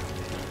aunt.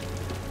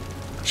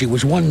 She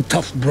was one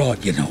tough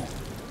broad, you know.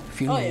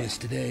 Funeral is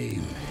today.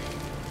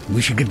 We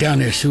should get down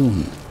there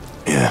soon.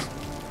 Yeah.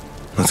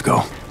 Let's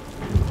go.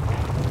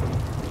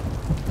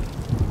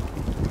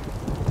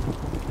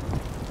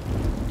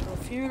 The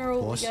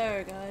funeral we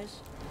go,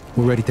 guys.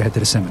 We're ready to head to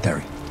the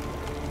cemetery.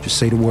 Just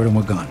say the word and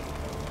we're gone.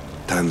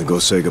 Time to go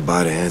say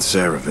goodbye to Aunt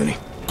Sarah, Vinny.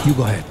 You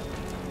go ahead.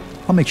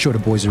 I'll make sure the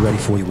boys are ready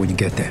for you when you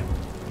get there.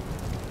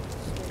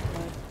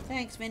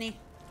 Thanks, Vinny.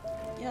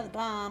 You're the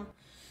bomb.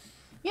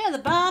 You're the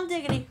bomb,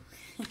 diggity.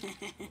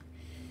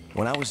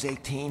 When I was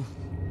 18,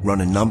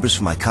 running numbers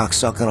for my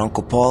cocksucking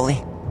Uncle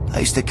Paulie, I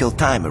used to kill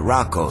time at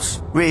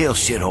Rocco's. Real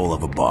shithole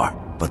of a bar.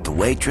 But the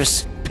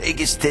waitress,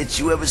 biggest tits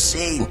you ever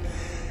seen.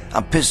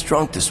 I'm pissed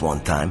drunk this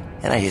one time,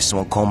 and I hear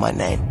someone call my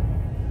name.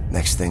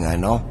 Next thing I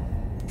know,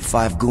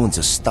 5 goons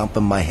are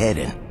stomping my head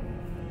in.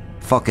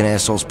 Fucking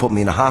assholes put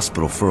me in a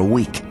hospital for a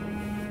week.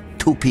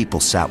 2 people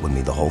sat with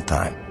me the whole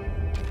time.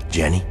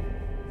 Jenny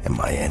and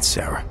my Aunt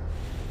Sarah.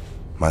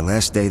 My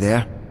last day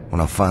there, when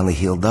I'm finally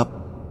healed up,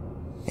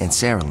 Aunt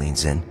Sarah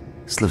leans in,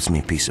 slips me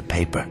a piece of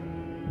paper.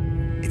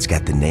 It's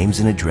got the names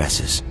and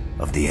addresses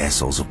of the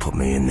assholes who put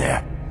me in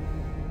there.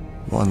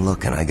 One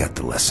look and I got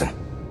the lesson.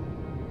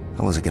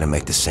 I wasn't gonna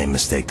make the same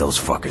mistake those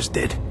fuckers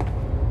did.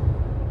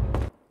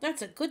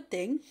 That's a good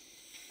thing.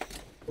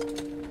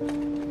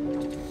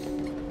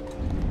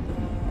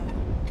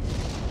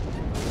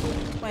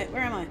 Wait,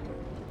 where am I?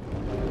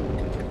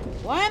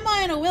 Why am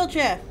I in a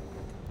wheelchair?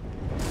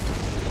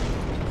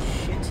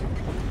 Shit.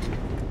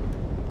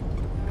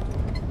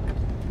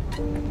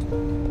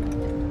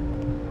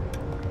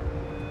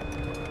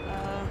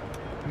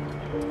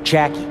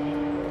 Jackie,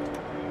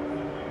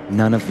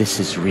 none of this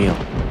is real.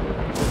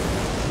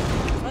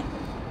 What?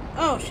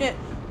 Oh, shit.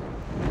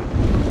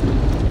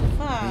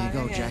 Fuck, There you go,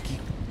 okay. Jackie.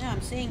 Now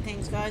I'm seeing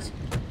things, guys.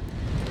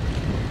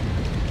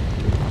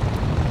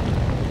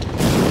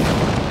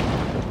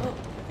 Oh,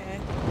 okay.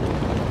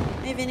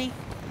 Hey, Vinny.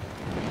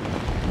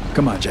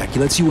 Come on, Jackie,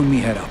 let's you and me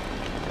head up.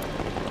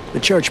 The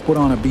church put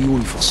on a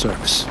beautiful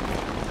service.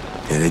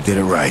 Yeah, they did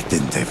it right,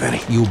 didn't they, Vinny?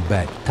 You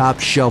bet. Top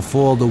shelf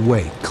all the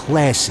way.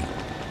 Classy.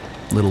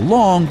 A little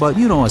long, but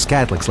you know us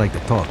Catholics like to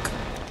talk.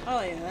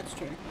 Oh, yeah, that's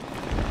true.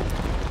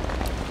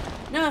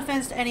 No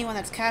offense to anyone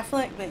that's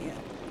Catholic, but yeah.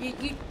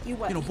 You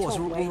what? You know, boss,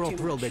 talk way we're all too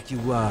thrilled much.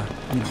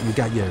 that you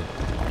got your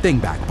thing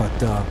back, but,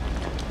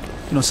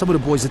 you know, some of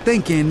the boys are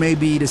thinking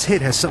maybe this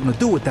hit has something to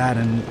do with that,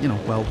 and, you know,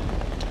 well,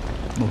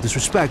 no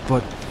disrespect,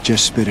 but...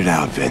 Just spit it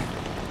out, Vin.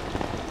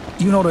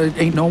 You know that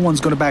ain't no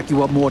one's gonna back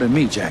you up more than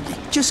me, Jackie.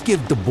 Just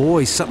give the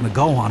boys something to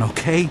go on,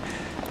 okay?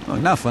 Look,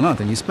 not for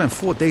nothing, you spent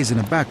 4 days in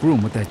the back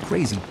room with that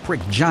crazy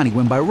prick Johnny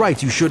when by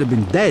rights you should have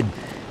been dead.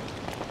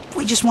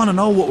 We just want to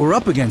know what we're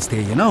up against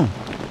here, you know?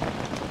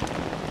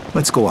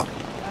 Let's go up.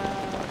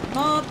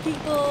 Mob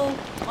people,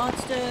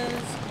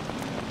 monsters,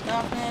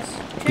 darkness.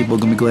 People are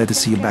gonna be glad to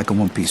see you back in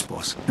one piece,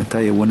 boss. I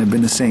tell you, it wouldn't have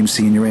been the same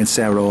seeing your Aunt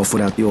Sarah off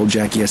without the old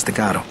Jackie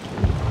Estacado.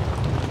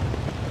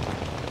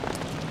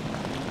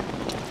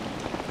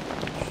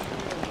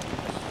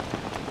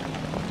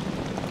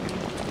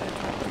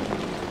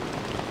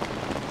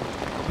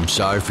 I'm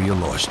sorry for your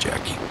loss,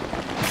 Jackie.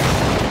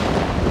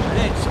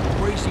 Then some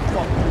crazy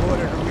fucking Lord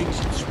of the Rings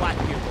and SWAT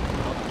gear.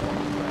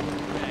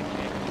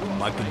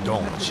 My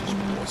condolences,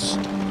 boss.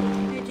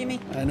 Here, Jimmy.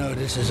 I know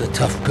this is a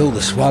tough pill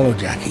to swallow,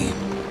 Jackie.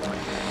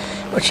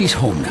 But she's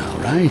home now,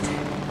 right?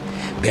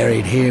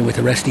 Buried here with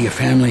the rest of your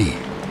family.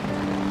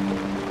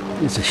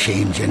 It's a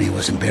shame Jenny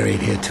wasn't buried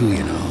here too,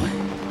 you know.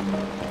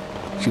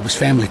 She was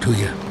family to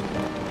you.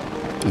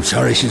 I'm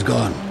sorry she's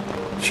gone.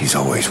 She's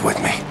always with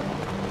me.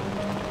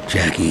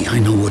 Jackie, I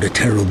know what a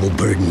terrible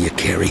burden you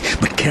carry,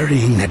 but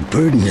carrying that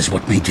burden is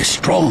what made you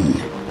strong.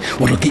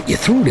 What'll get you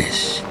through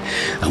this.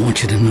 I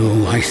want you to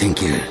know I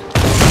think you...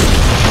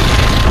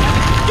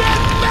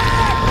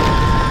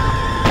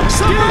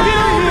 Somebody get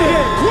over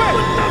here! Quick!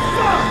 What the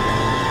fuck?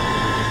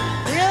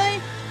 Really?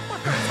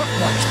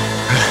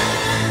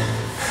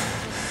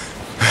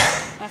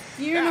 A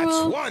funeral?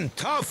 That's one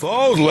tough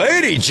old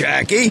lady,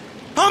 Jackie.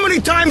 How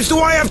many times do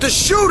I have to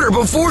shoot her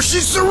before she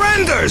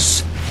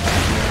surrenders?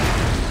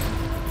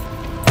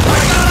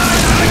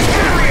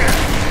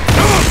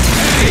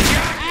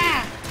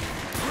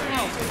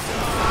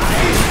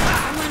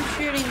 Someone's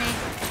shooting me.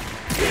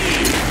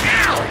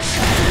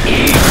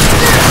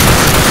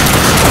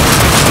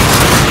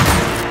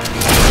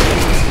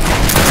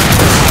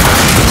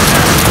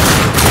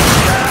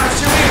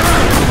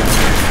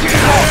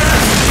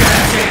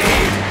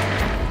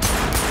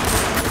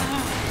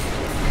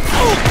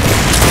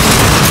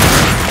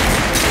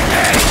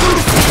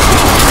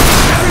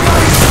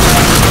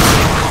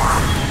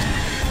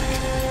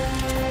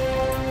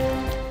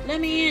 Let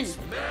me in.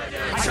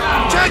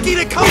 Jackie,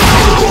 to come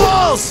off the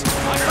walls!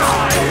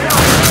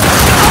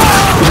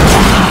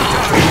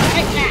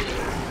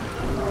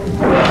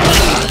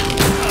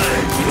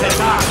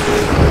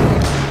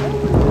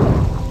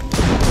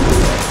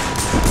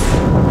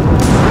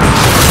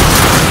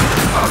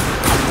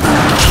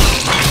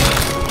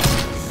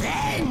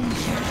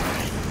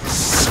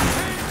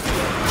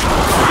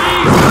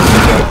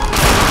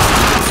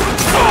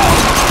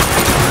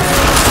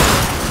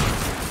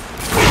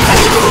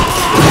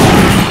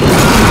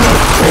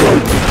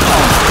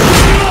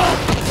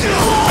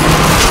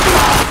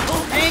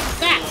 Take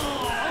that.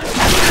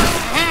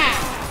 Take that.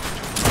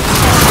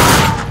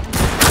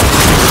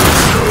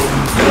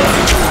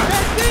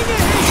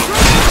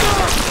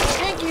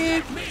 Thank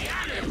you.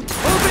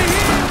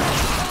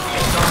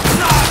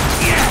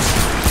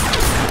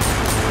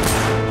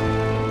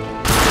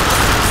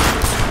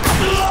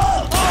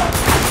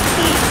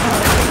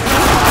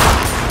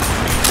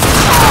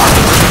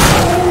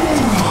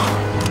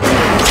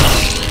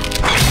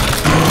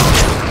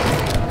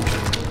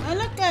 Oh,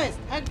 look, guys.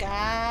 I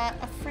got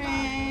a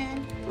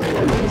friend.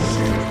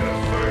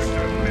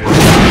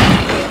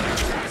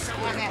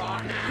 Okay.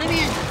 Let me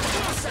in.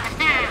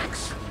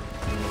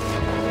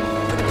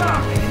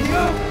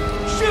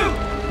 Shoot!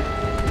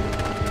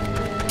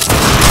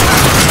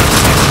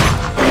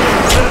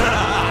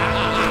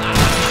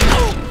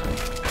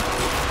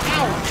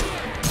 Ow.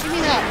 Give me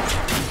that.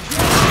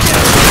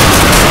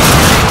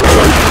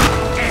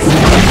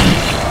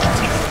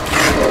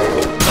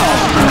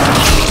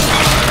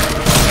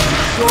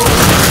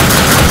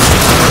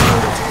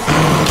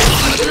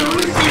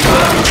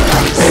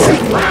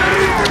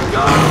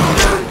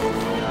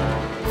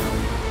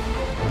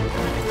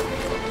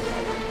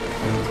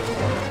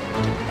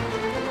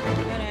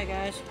 Alright,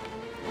 guys.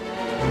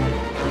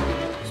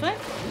 This way?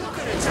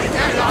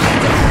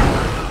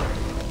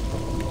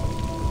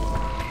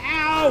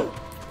 Ow!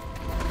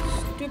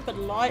 Stupid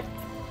light.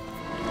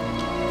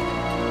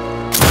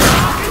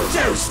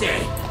 Toasty!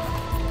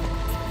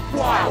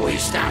 Why are we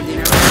standing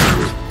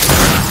around?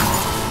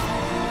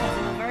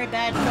 A very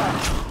bad shot.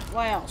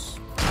 What else?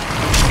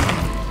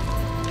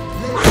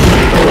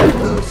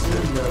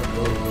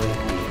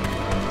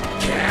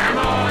 Come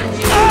on,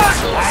 you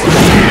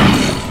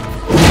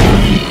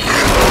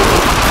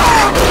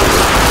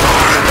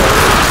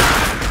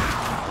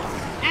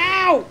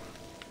Ow!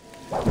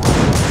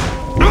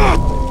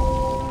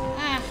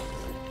 Ah.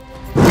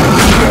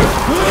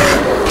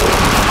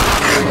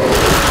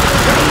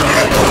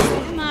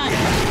 Come on.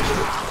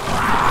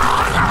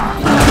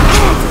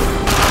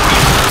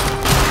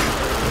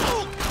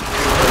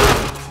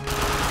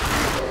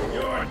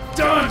 You're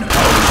done!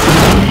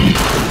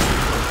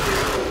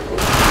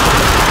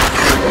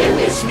 You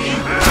miss me?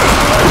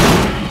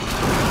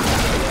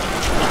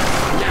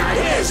 Now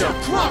here's a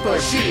proper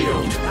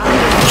shield!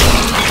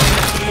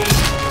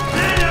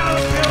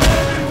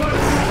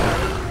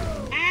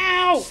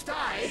 Ow!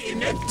 Stay in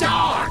the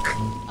dark!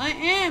 I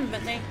am,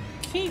 but they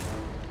keep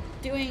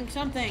doing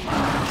something.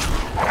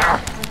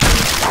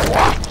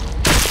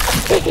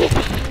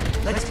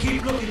 Let's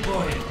keep looking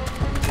for him.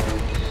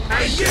 A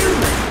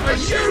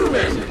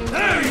human!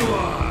 There you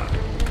are!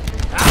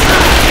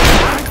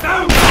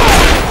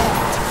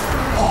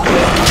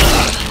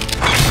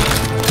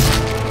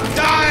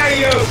 Die,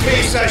 you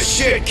piece of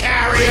shit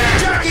carrier!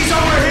 Jackie's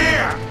over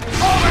here!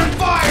 Open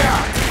fire!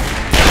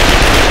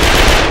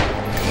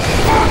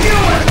 Fuck you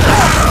and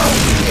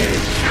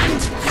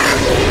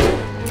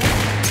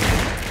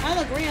I'll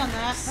agree on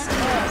that.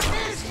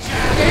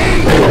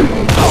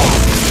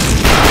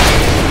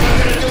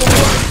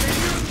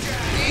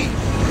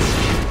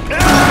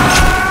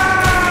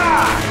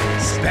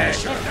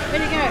 Special.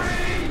 Where'd he go?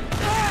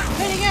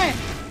 Where'd he go?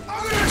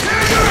 I'm gonna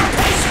tear you to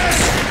pieces!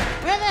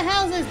 Where the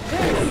hell's this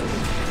booth?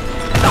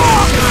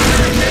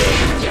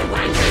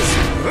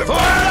 For the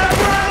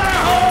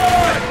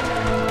Brotherhood!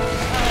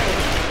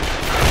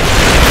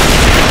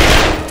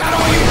 That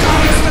all you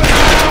got is the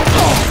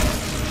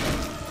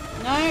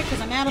No,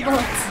 because I'm out of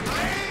bullets.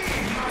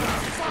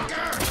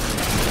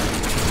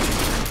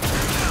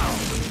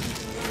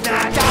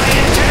 Not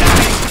dying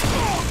tonight!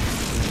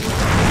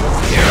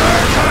 You're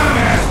a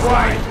dumbass,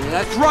 right?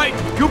 That's right.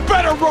 You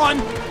better run.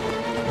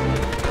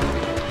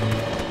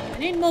 I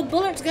need more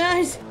bullets,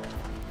 guys.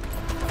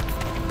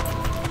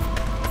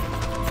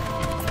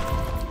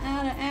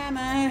 Out of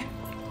ammo.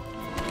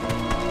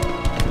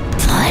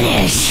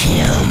 Punish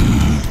him.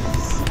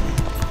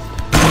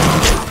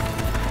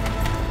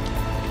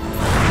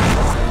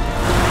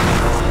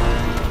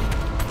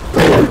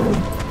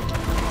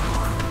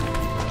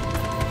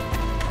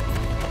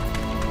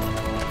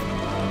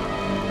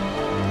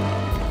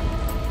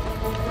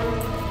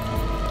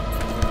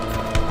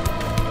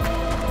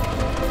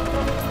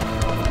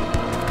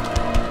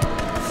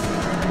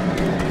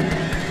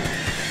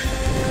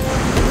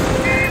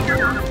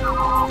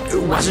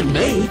 It wasn't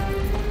me.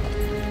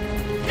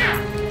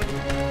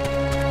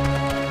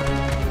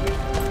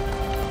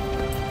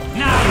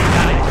 Now you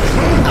got it.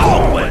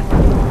 Oh, it!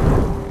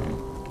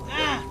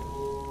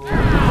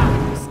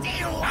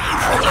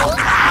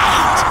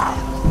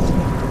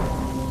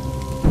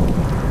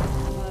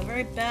 A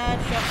very bad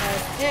shot,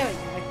 guys. There we go.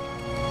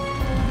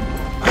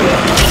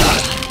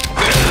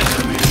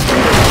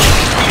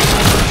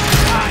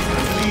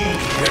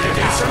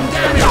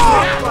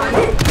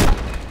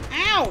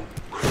 Ow!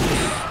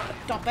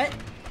 Stop it.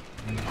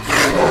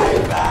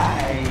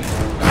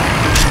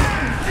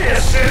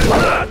 This is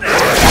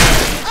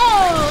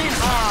Oh, in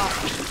half.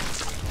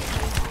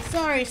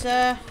 Sorry,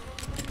 sir.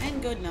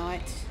 And good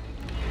night.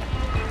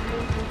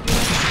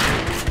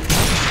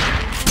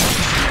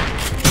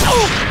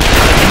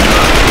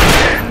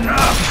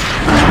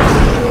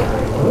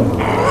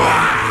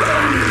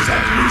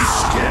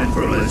 skin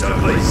from his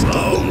ugly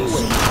bones.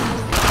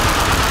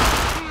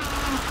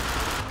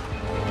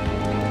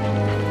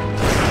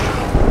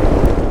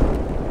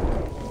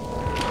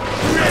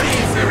 Ready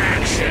for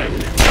action.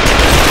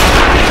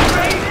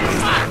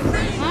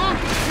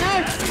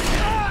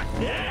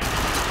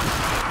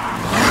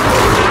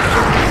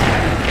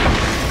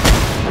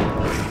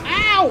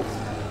 Ow!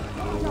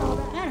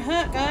 That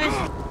hurt, guys.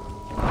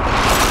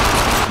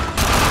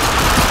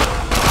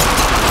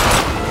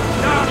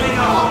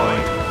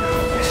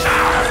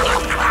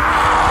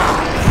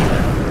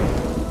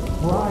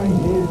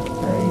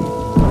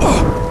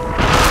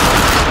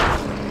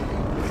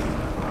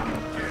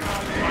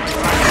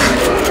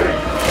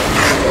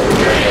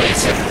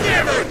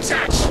 Never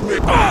touch me.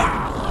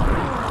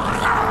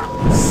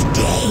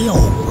 Stay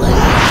away.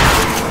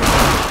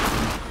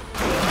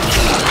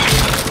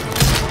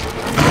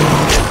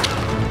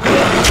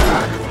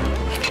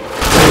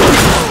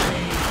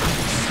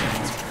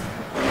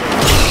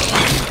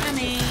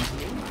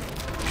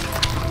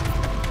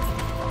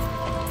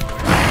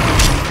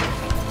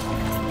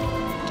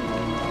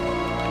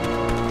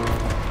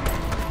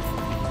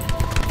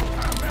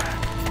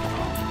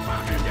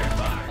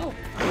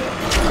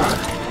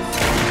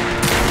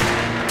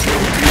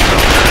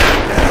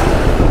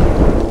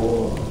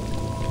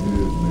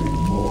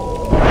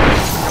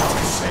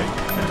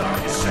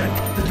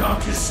 The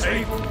dock is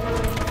safe.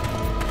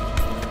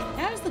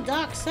 How's the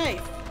dock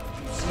safe?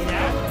 See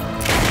that?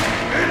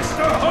 It's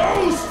the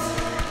host!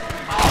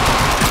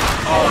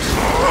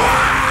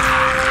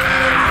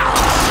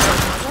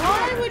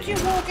 Why would you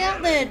walk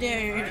out there,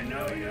 dude? I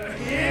know you're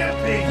here,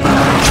 big.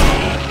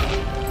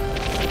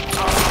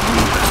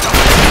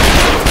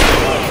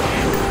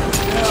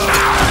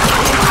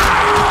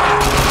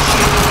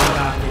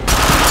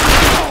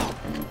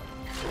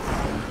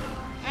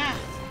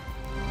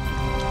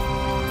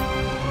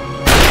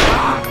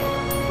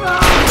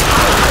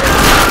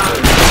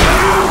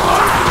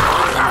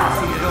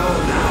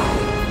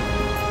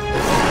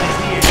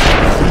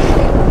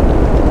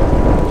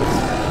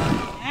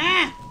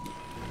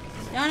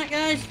 Darn it,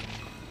 guys.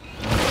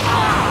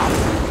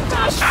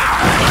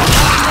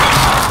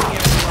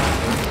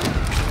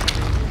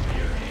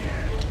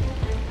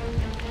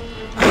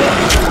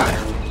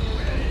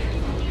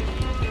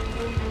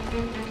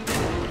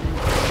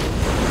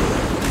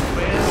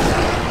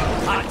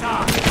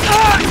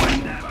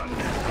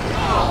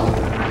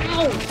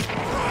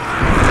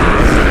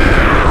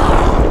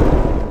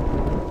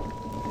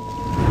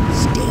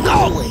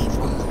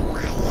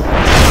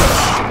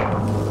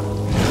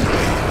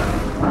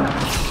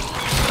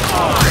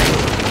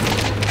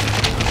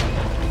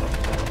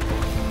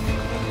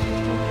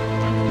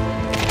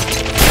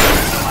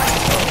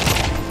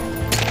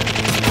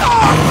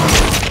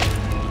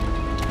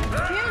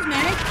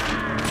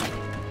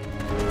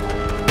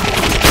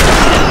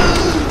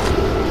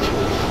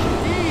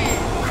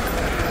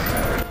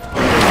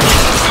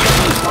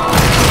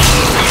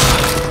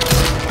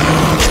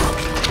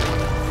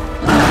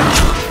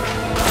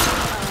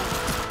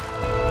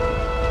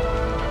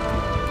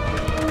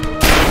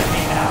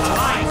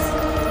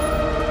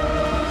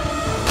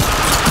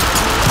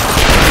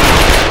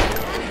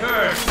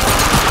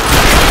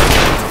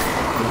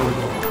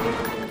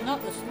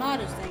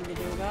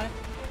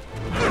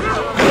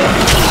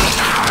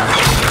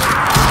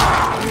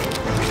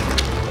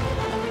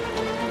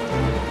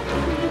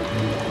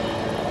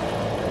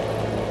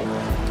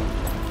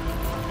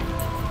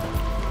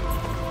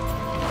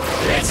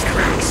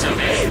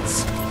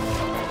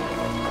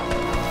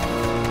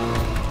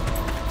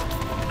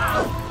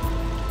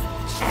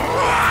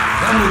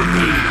 Come with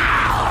me.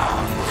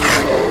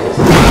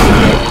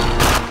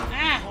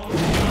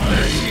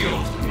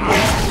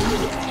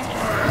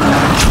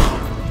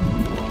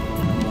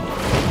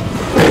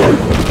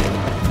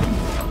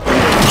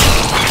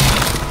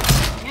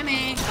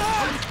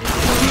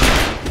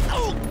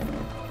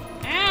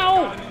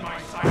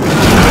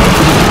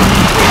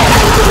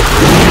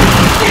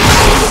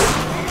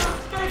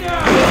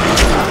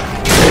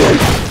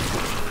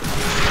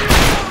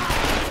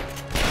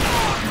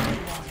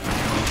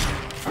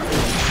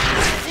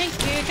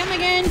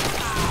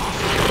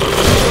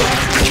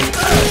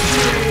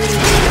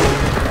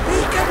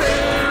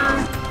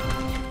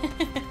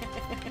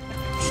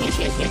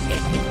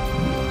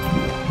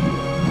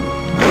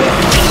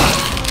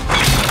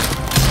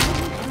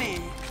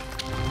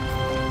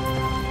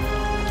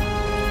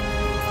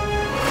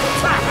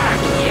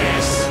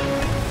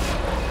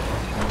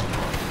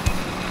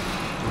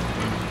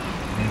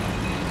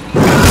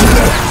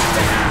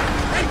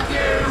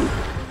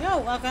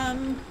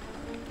 Welcome.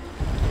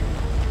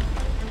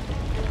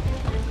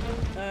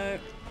 So,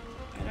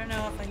 I don't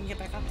know if I can get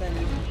back up there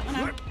now. Oh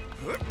no.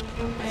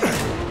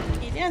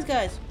 He's down,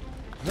 guys.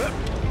 But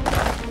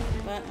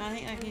I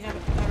think I can go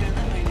around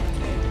that way now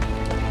too.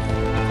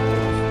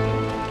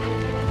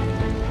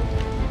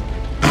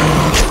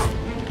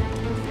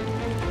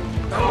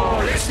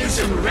 Oh, let's do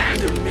some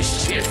random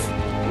mischief.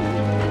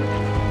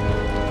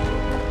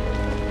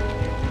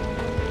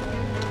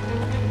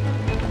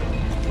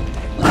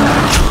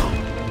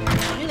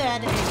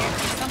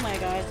 Somewhere,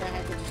 guys, that I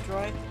had to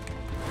destroy.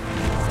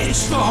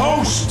 It's the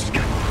host!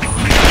 The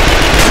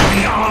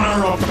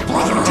honor of the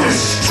Brotherhood!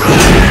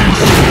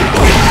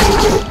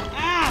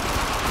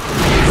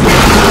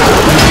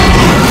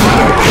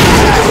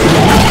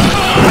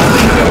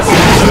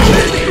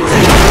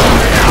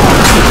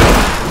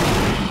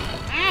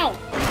 Ow!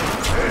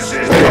 This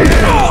is the end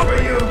for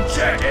you,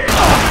 Jackie!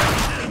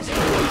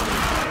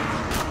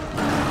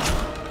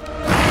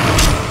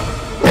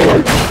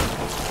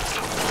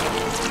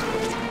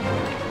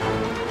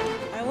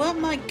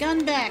 My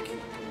gun back.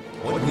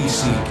 What we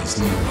seek is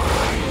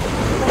nearby.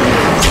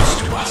 Close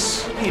to us.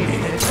 He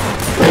made it.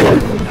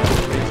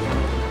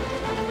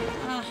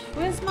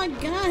 Where's my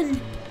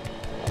gun?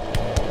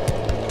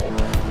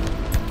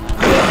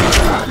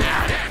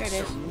 Now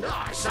that's some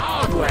nice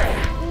hardware.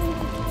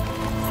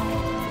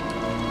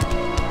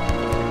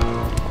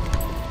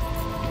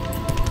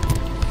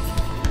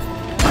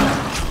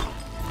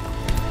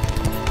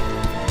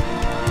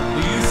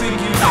 Do you think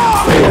you can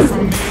take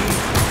from me?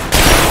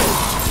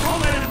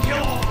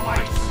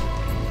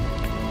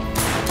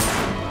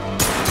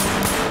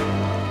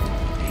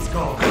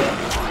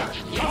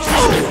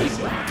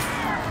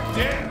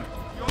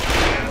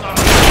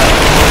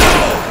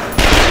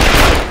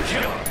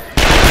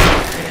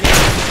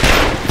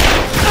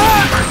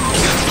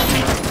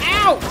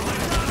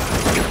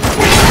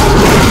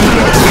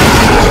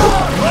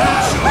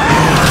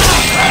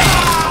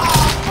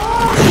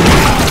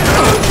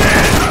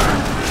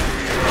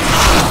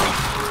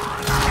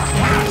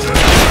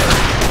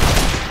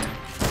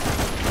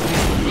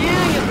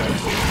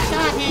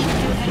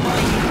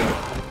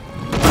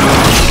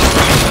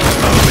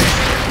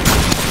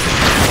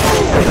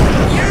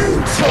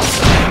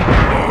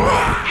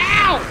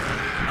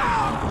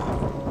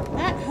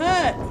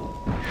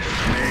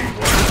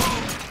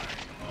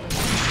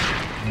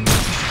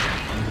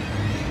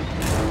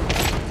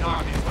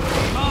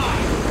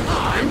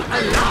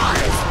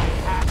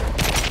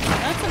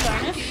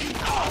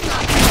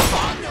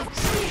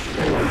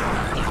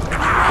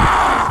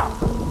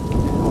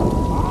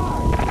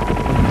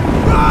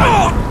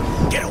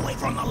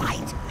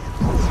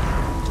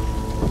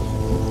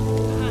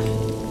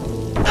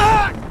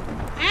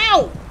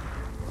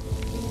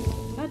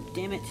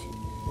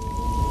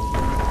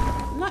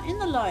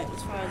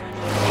 as far as I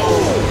know.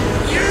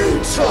 You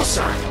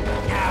tosser!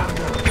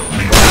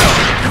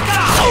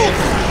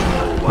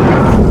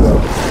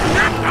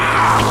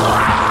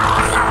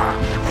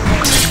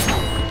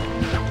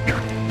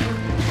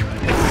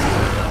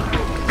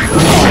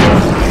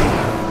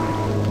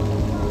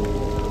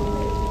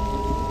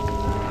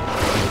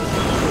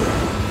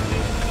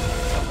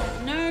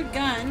 No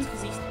guns,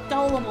 because he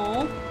stole them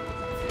all.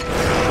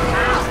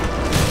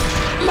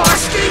 My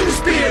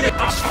sting's being it!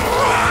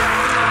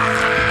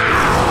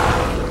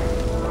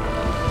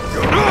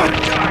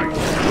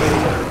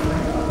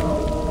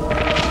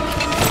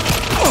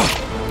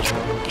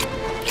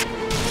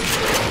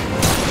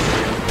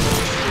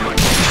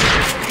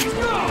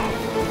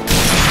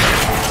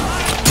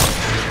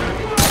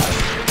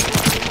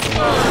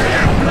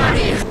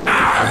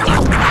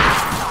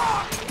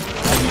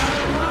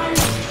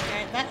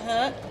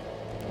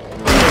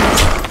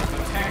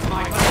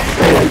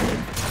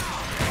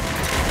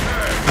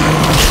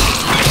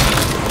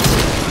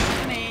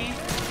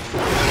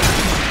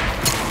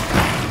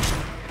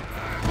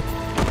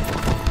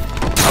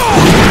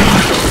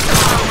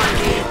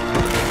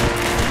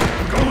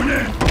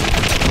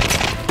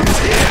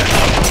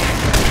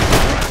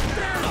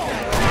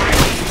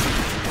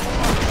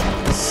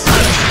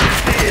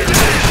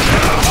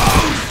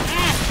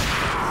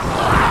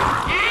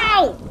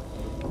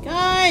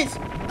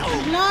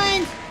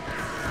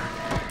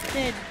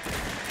 did.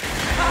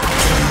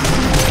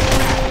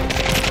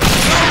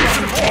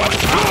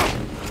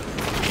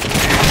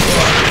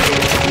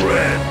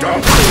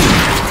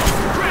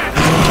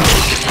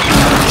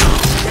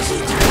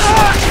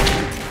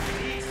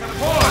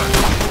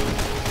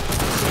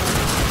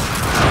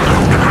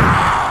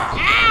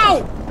 Ow!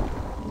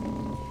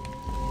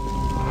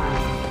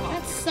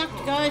 That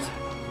sucked, guys.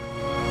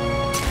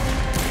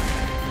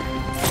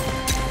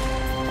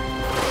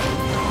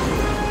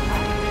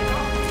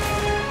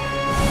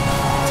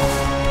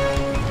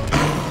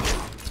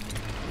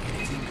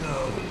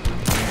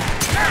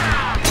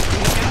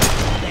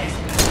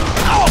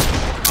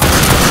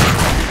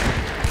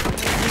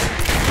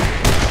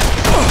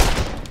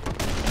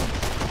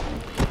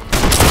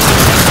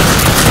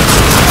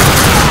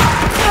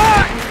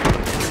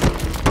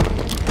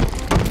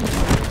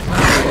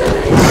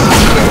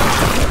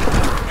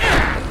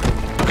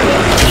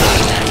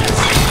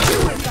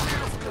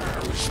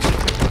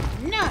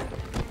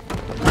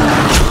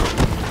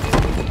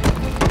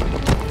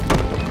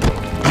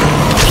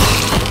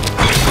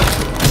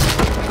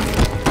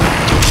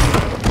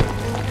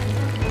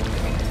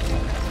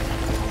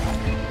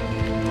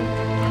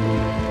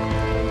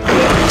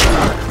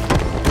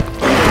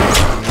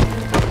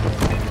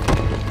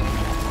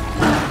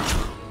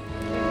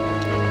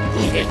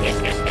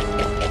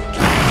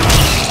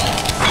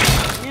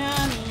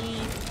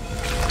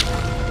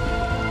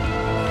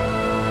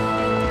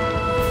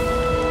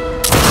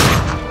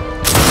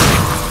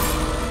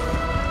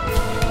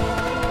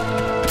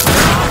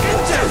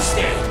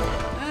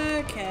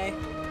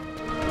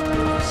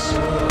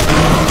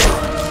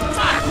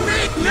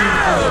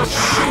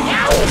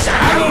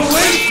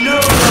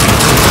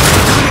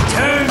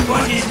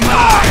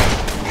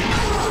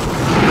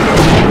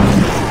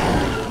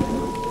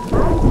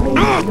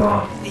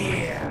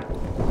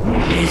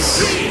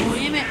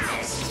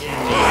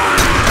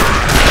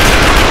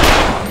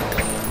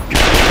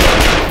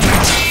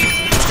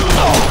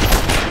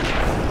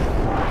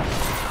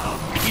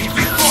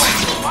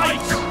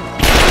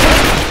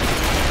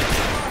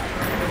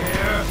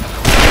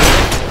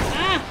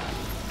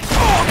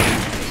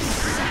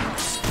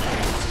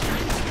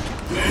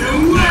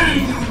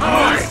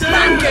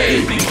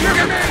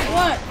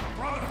 What?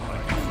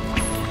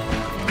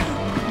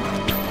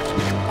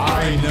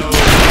 I know.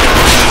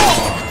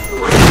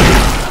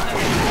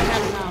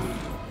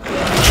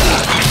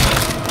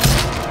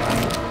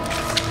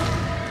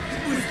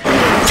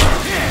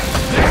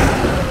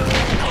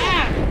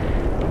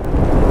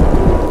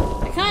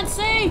 I can't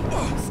see.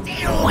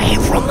 Stay away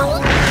from the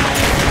light.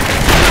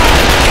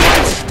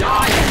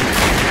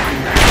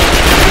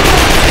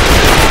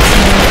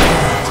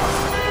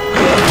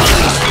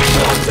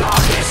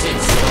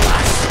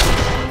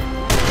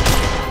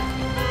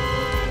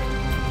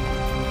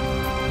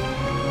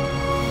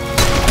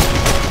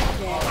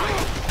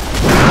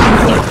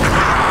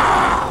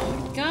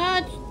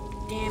 God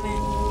damn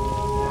it.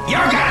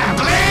 You're gonna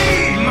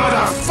bleed,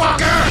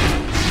 motherfucker!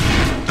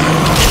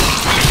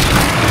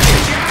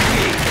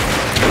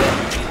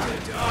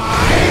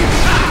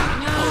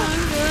 No,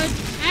 I'm good.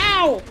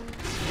 Ow!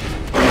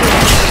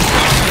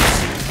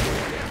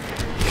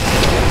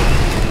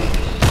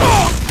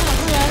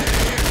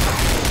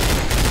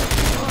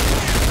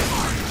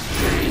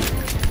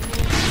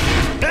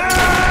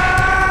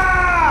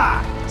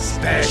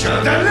 Special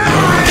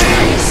delivery!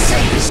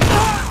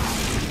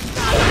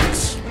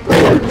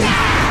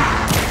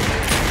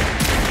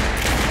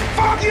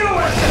 Fuck you,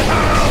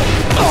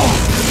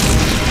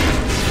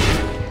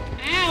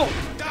 Ow!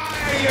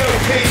 Die, you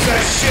piece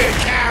of shit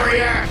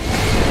carrier!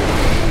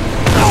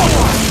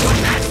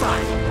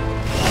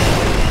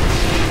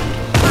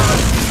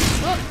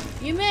 Oh,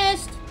 you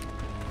missed.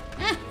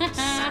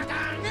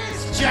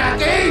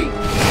 Jackie!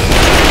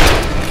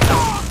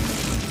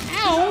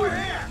 Ow!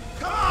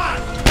 Come on!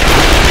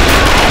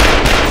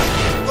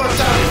 What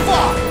the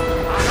fuck?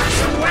 I got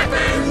some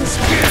weapons!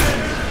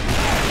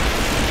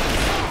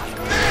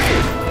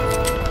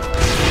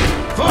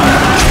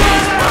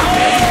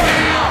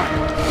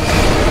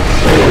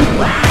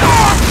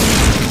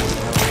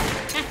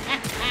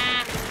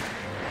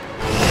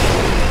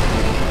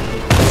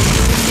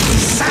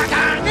 Suck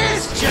on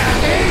this,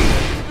 Jackie!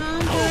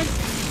 I'm good.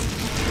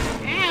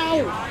 Ow!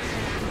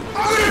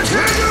 I'm gonna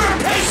tear you to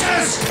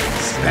pieces!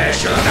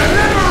 Special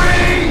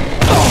delivery!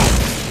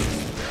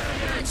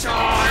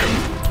 Time!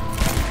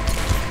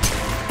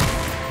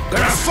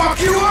 Gonna fuck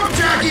you up,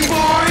 Jackie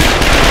boy!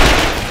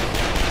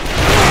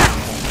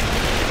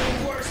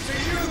 Worse to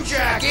you,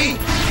 Jackie!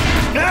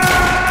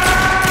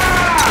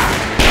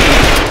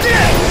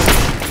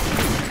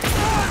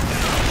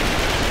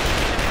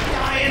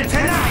 Dying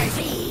tonight!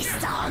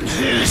 Feast on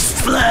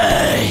his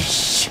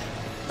flesh.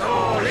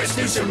 Oh, let's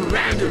do some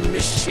random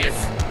mischief!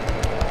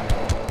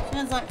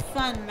 Sounds like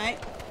fun, mate.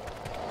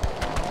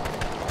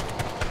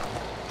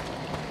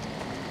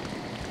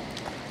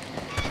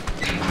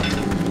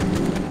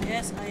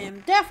 Yes, I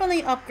am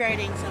definitely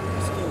upgrading some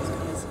skills,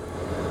 guys.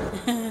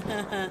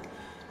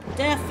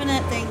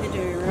 Definite thing to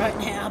do right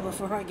now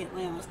before I get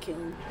my ass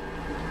killed.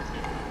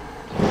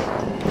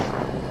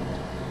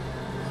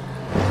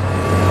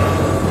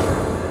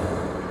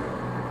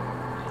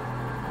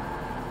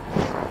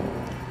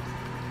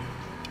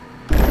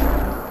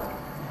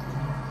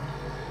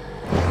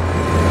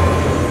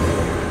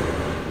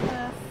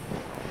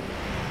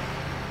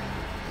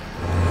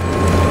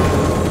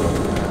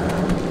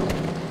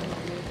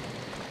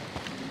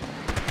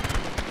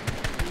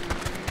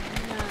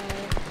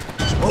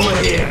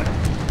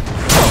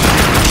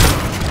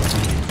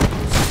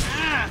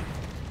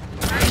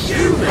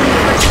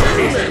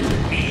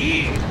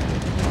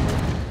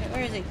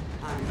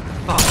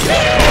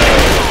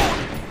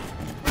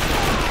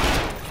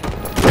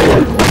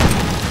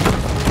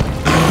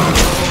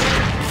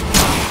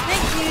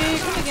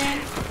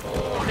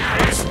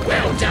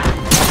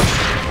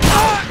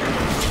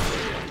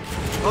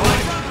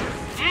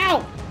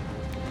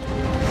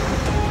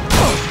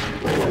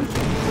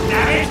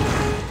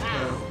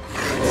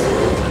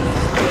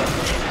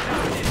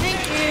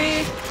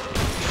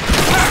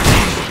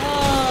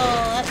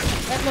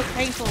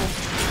 painful.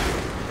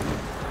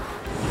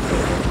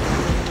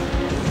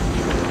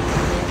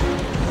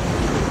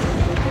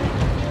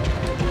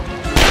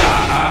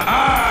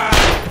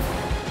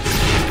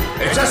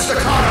 It's a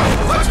staccato!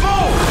 Let's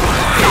move!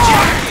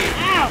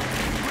 Ow!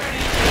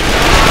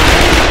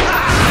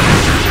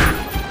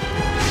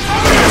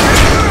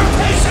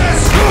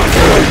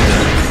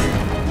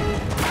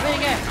 Where'd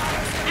he go?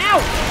 Ow!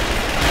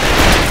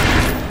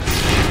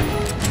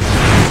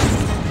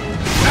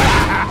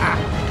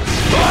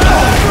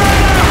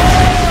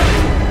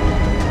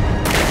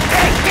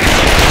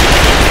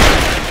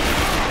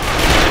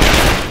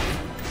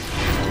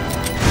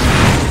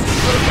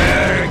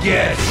 Better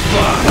get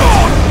fucked!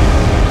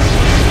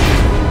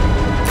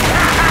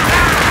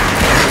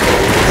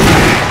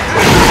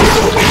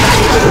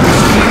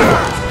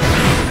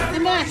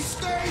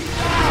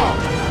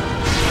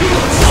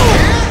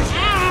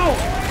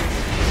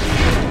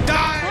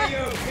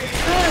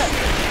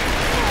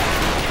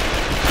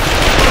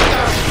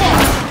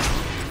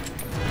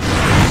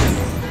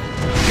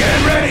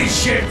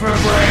 Shit for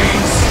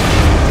brains!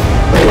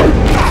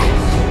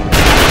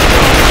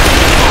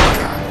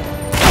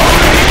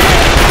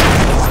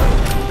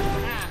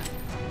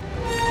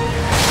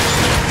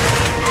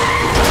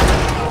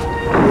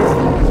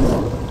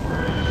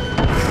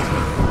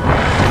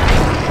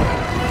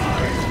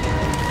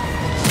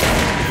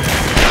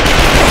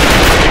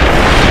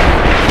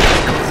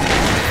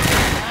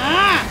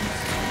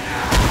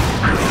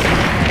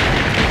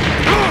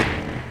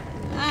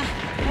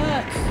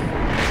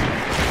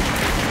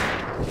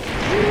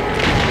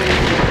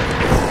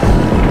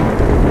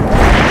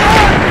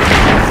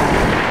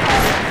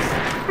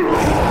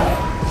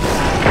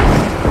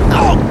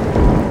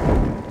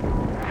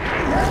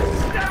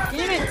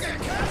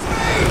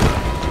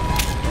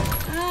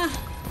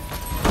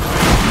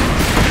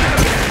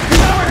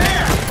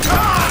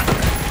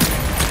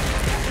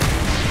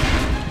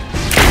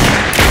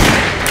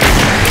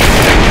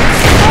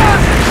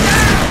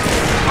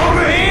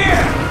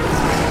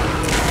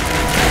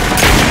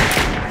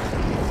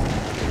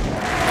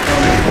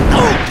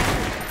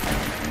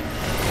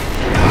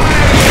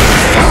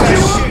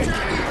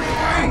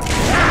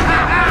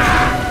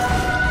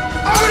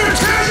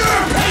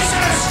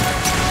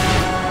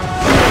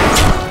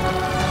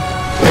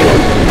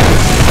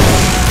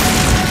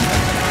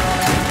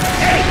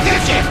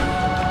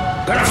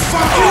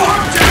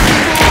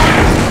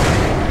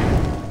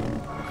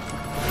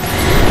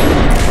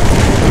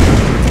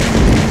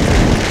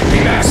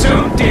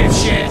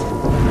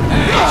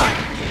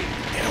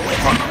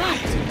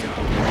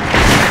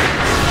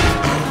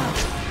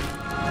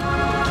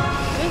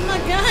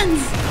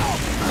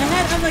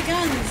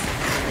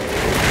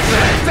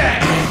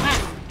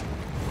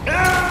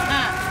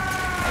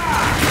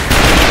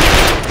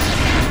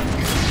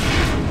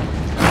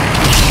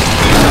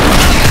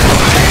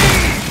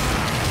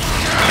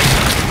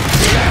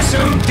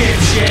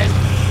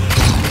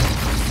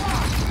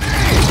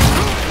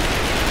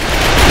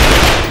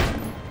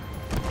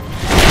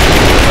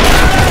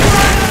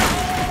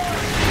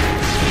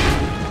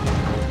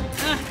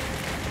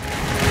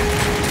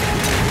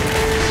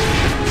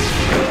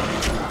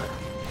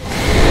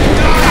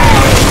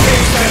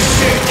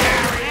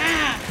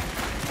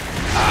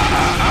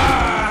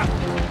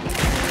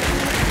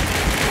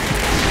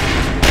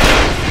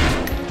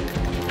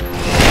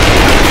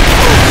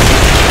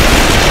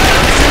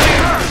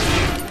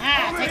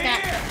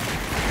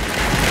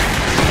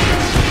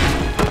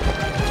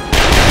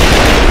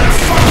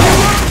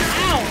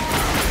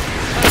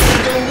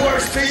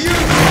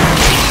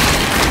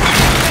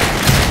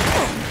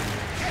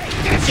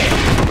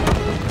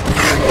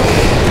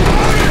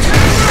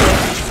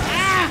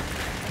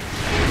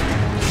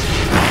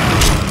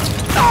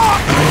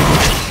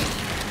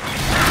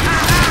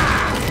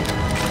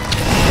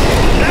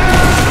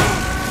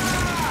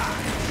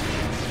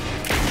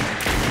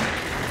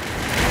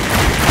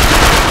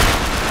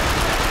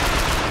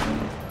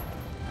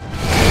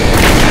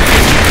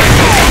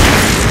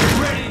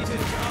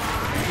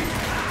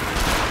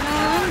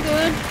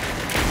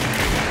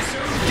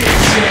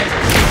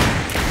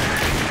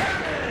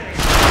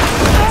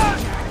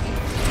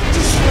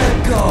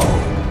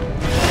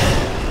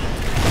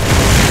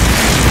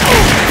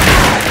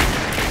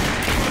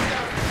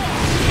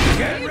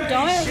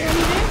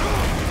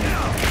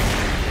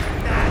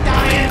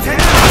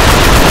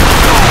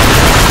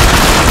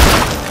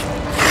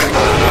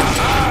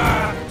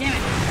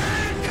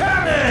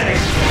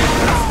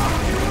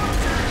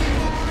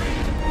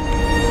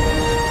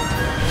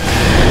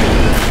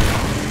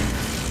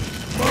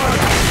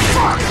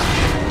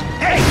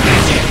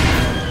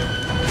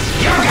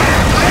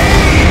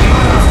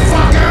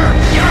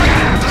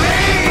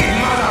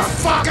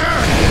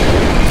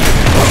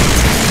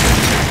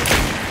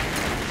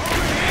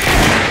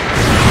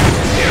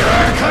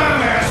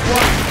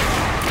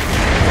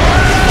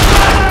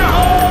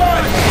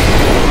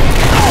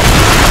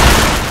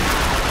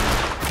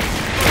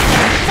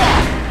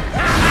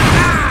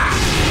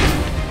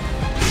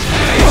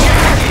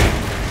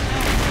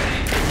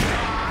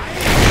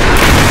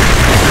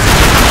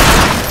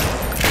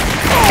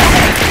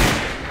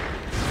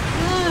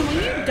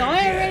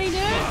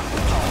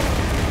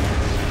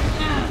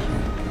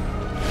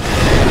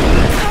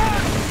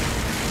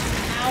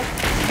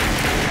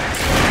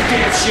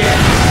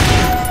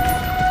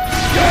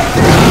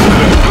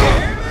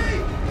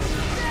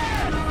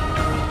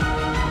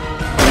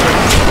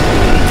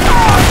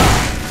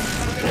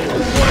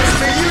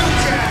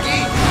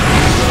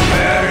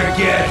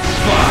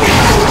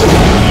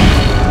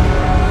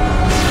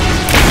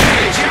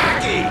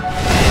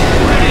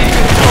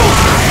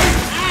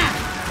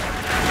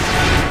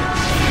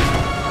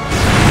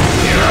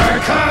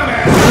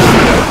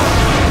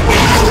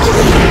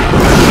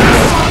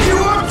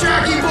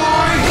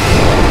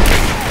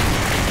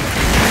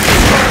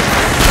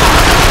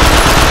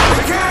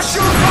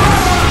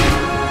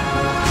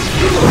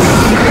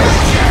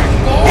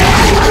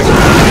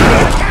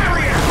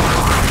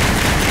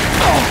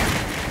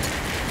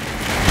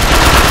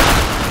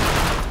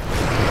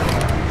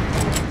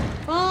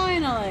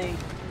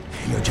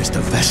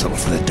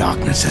 the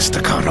darkness,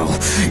 Estacado.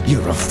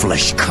 You're a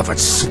flesh-covered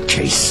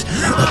suitcase.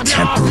 A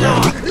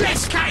temporary...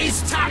 Let's cut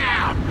his tongue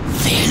out!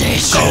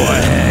 Finish. Go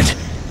ahead.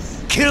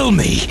 Kill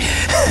me.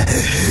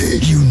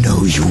 You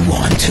know you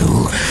want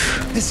to.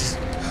 This is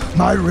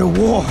my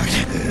reward.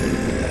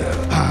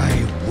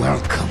 I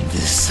welcome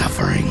this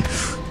suffering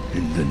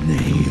in the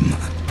name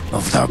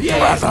of the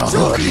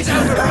Brotherhood.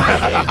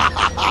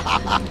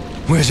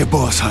 Where's your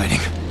boss hiding?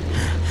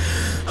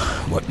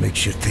 What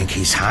makes you think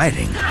he's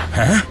hiding,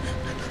 huh?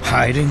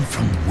 Hiding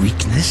from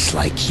weakness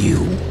like you?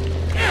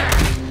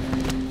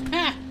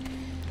 Ah.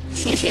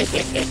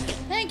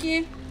 Thank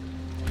you.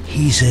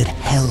 He's at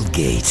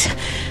Hellgate.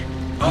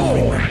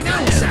 Oh,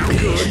 that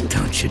sounds good.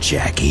 Don't you,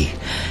 Jackie?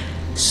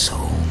 So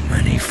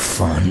many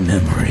fond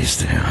memories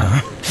there,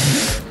 huh?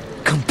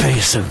 Come pay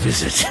us a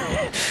visit.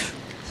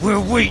 We're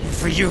waiting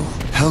for you.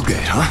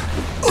 Hellgate, huh?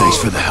 Thanks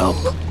for the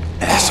help,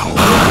 asshole.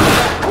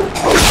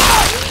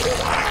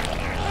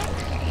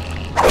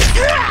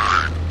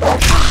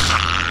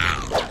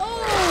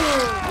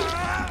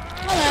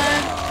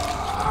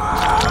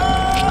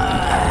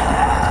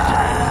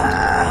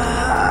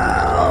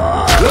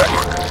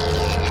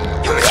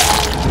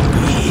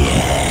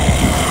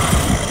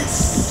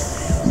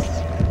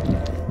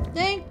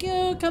 Thank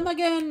you. Come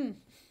again.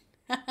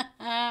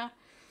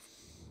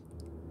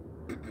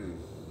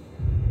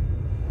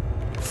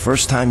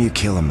 First time you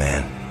kill a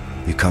man,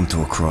 you come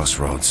to a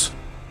crossroads.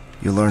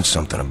 You learn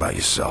something about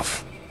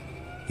yourself.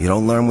 You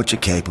don't learn what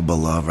you're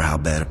capable of or how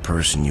bad a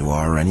person you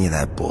are or any of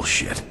that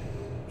bullshit.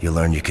 You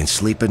learn you can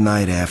sleep at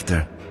night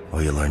after,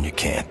 or you learn you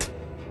can't.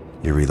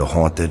 You're either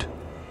haunted,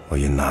 or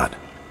you're not.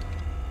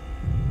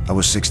 I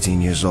was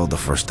 16 years old the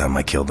first time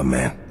I killed a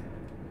man.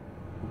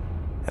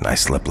 And I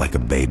slept like a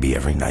baby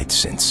every night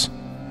since.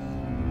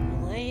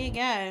 Well, there you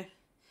go.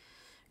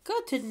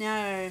 Good to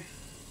know.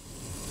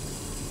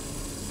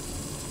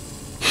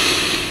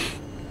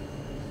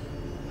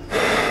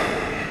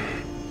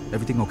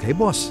 Everything okay,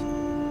 boss?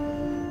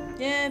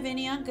 Yeah,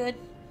 Vinny, I'm good.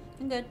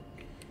 I'm good.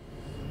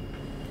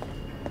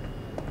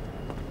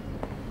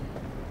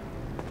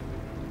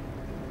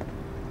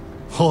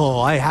 Oh,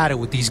 I had it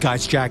with these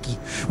guys, Jackie.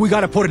 We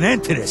gotta put an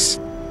end to this.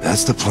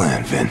 That's the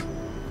plan, Vin.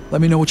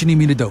 Let me know what you need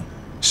me to do.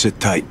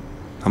 Sit tight.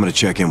 I'm gonna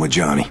check in with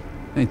Johnny.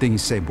 Anything you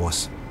say,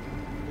 boss.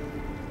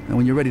 And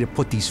when you're ready to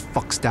put these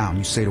fucks down,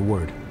 you say the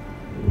word.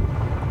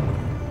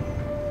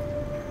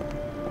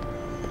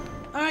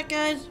 Alright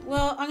guys,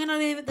 well, I'm gonna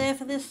leave it there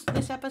for this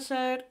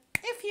episode.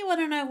 If you want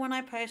to know when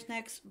I post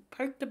next,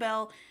 poke the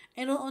bell.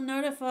 It'll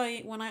notify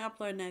you when I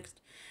upload next.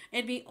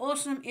 It'd be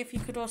awesome if you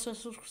could also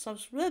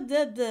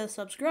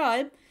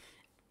subscribe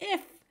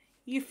if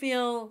you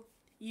feel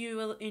you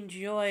will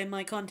enjoy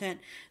my content.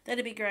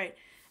 That'd be great.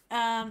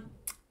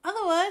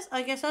 Otherwise,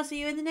 I guess I'll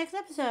see you in the next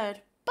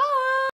episode.